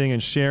commenting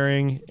and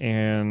sharing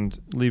and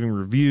leaving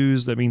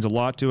reviews. That means a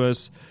lot to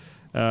us.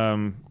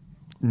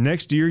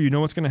 Next year, you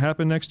know what's going to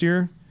happen next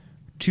year?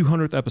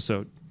 200th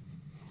episode.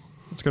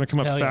 It's going to come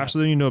up Hell yeah. faster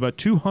than you know. About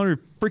 200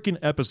 freaking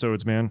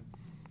episodes, man.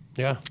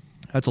 Yeah.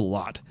 That's a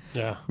lot.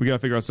 Yeah. We got to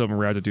figure out something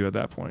rad to do at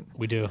that point.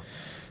 We do.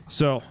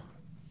 So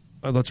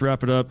let's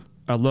wrap it up.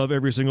 I love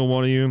every single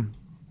one of you,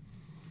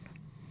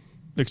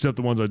 except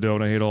the ones I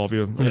don't. I hate all of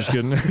you. I'm just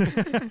kidding.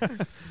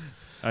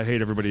 I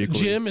hate everybody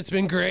equally. Jim, it's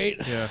been great.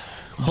 Yeah.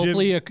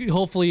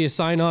 Hopefully you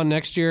sign on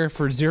next year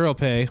for zero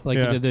pay like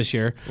you did this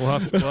year. We'll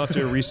have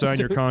to re-sign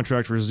your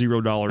contract for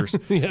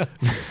 $0. Yeah.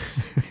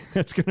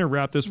 That's going to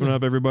wrap this one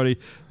up, everybody.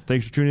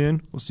 Thanks for tuning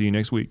in. We'll see you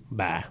next week.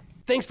 Bye.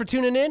 Thanks for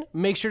tuning in.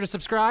 Make sure to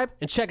subscribe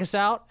and check us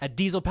out at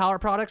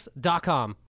dieselpowerproducts.com.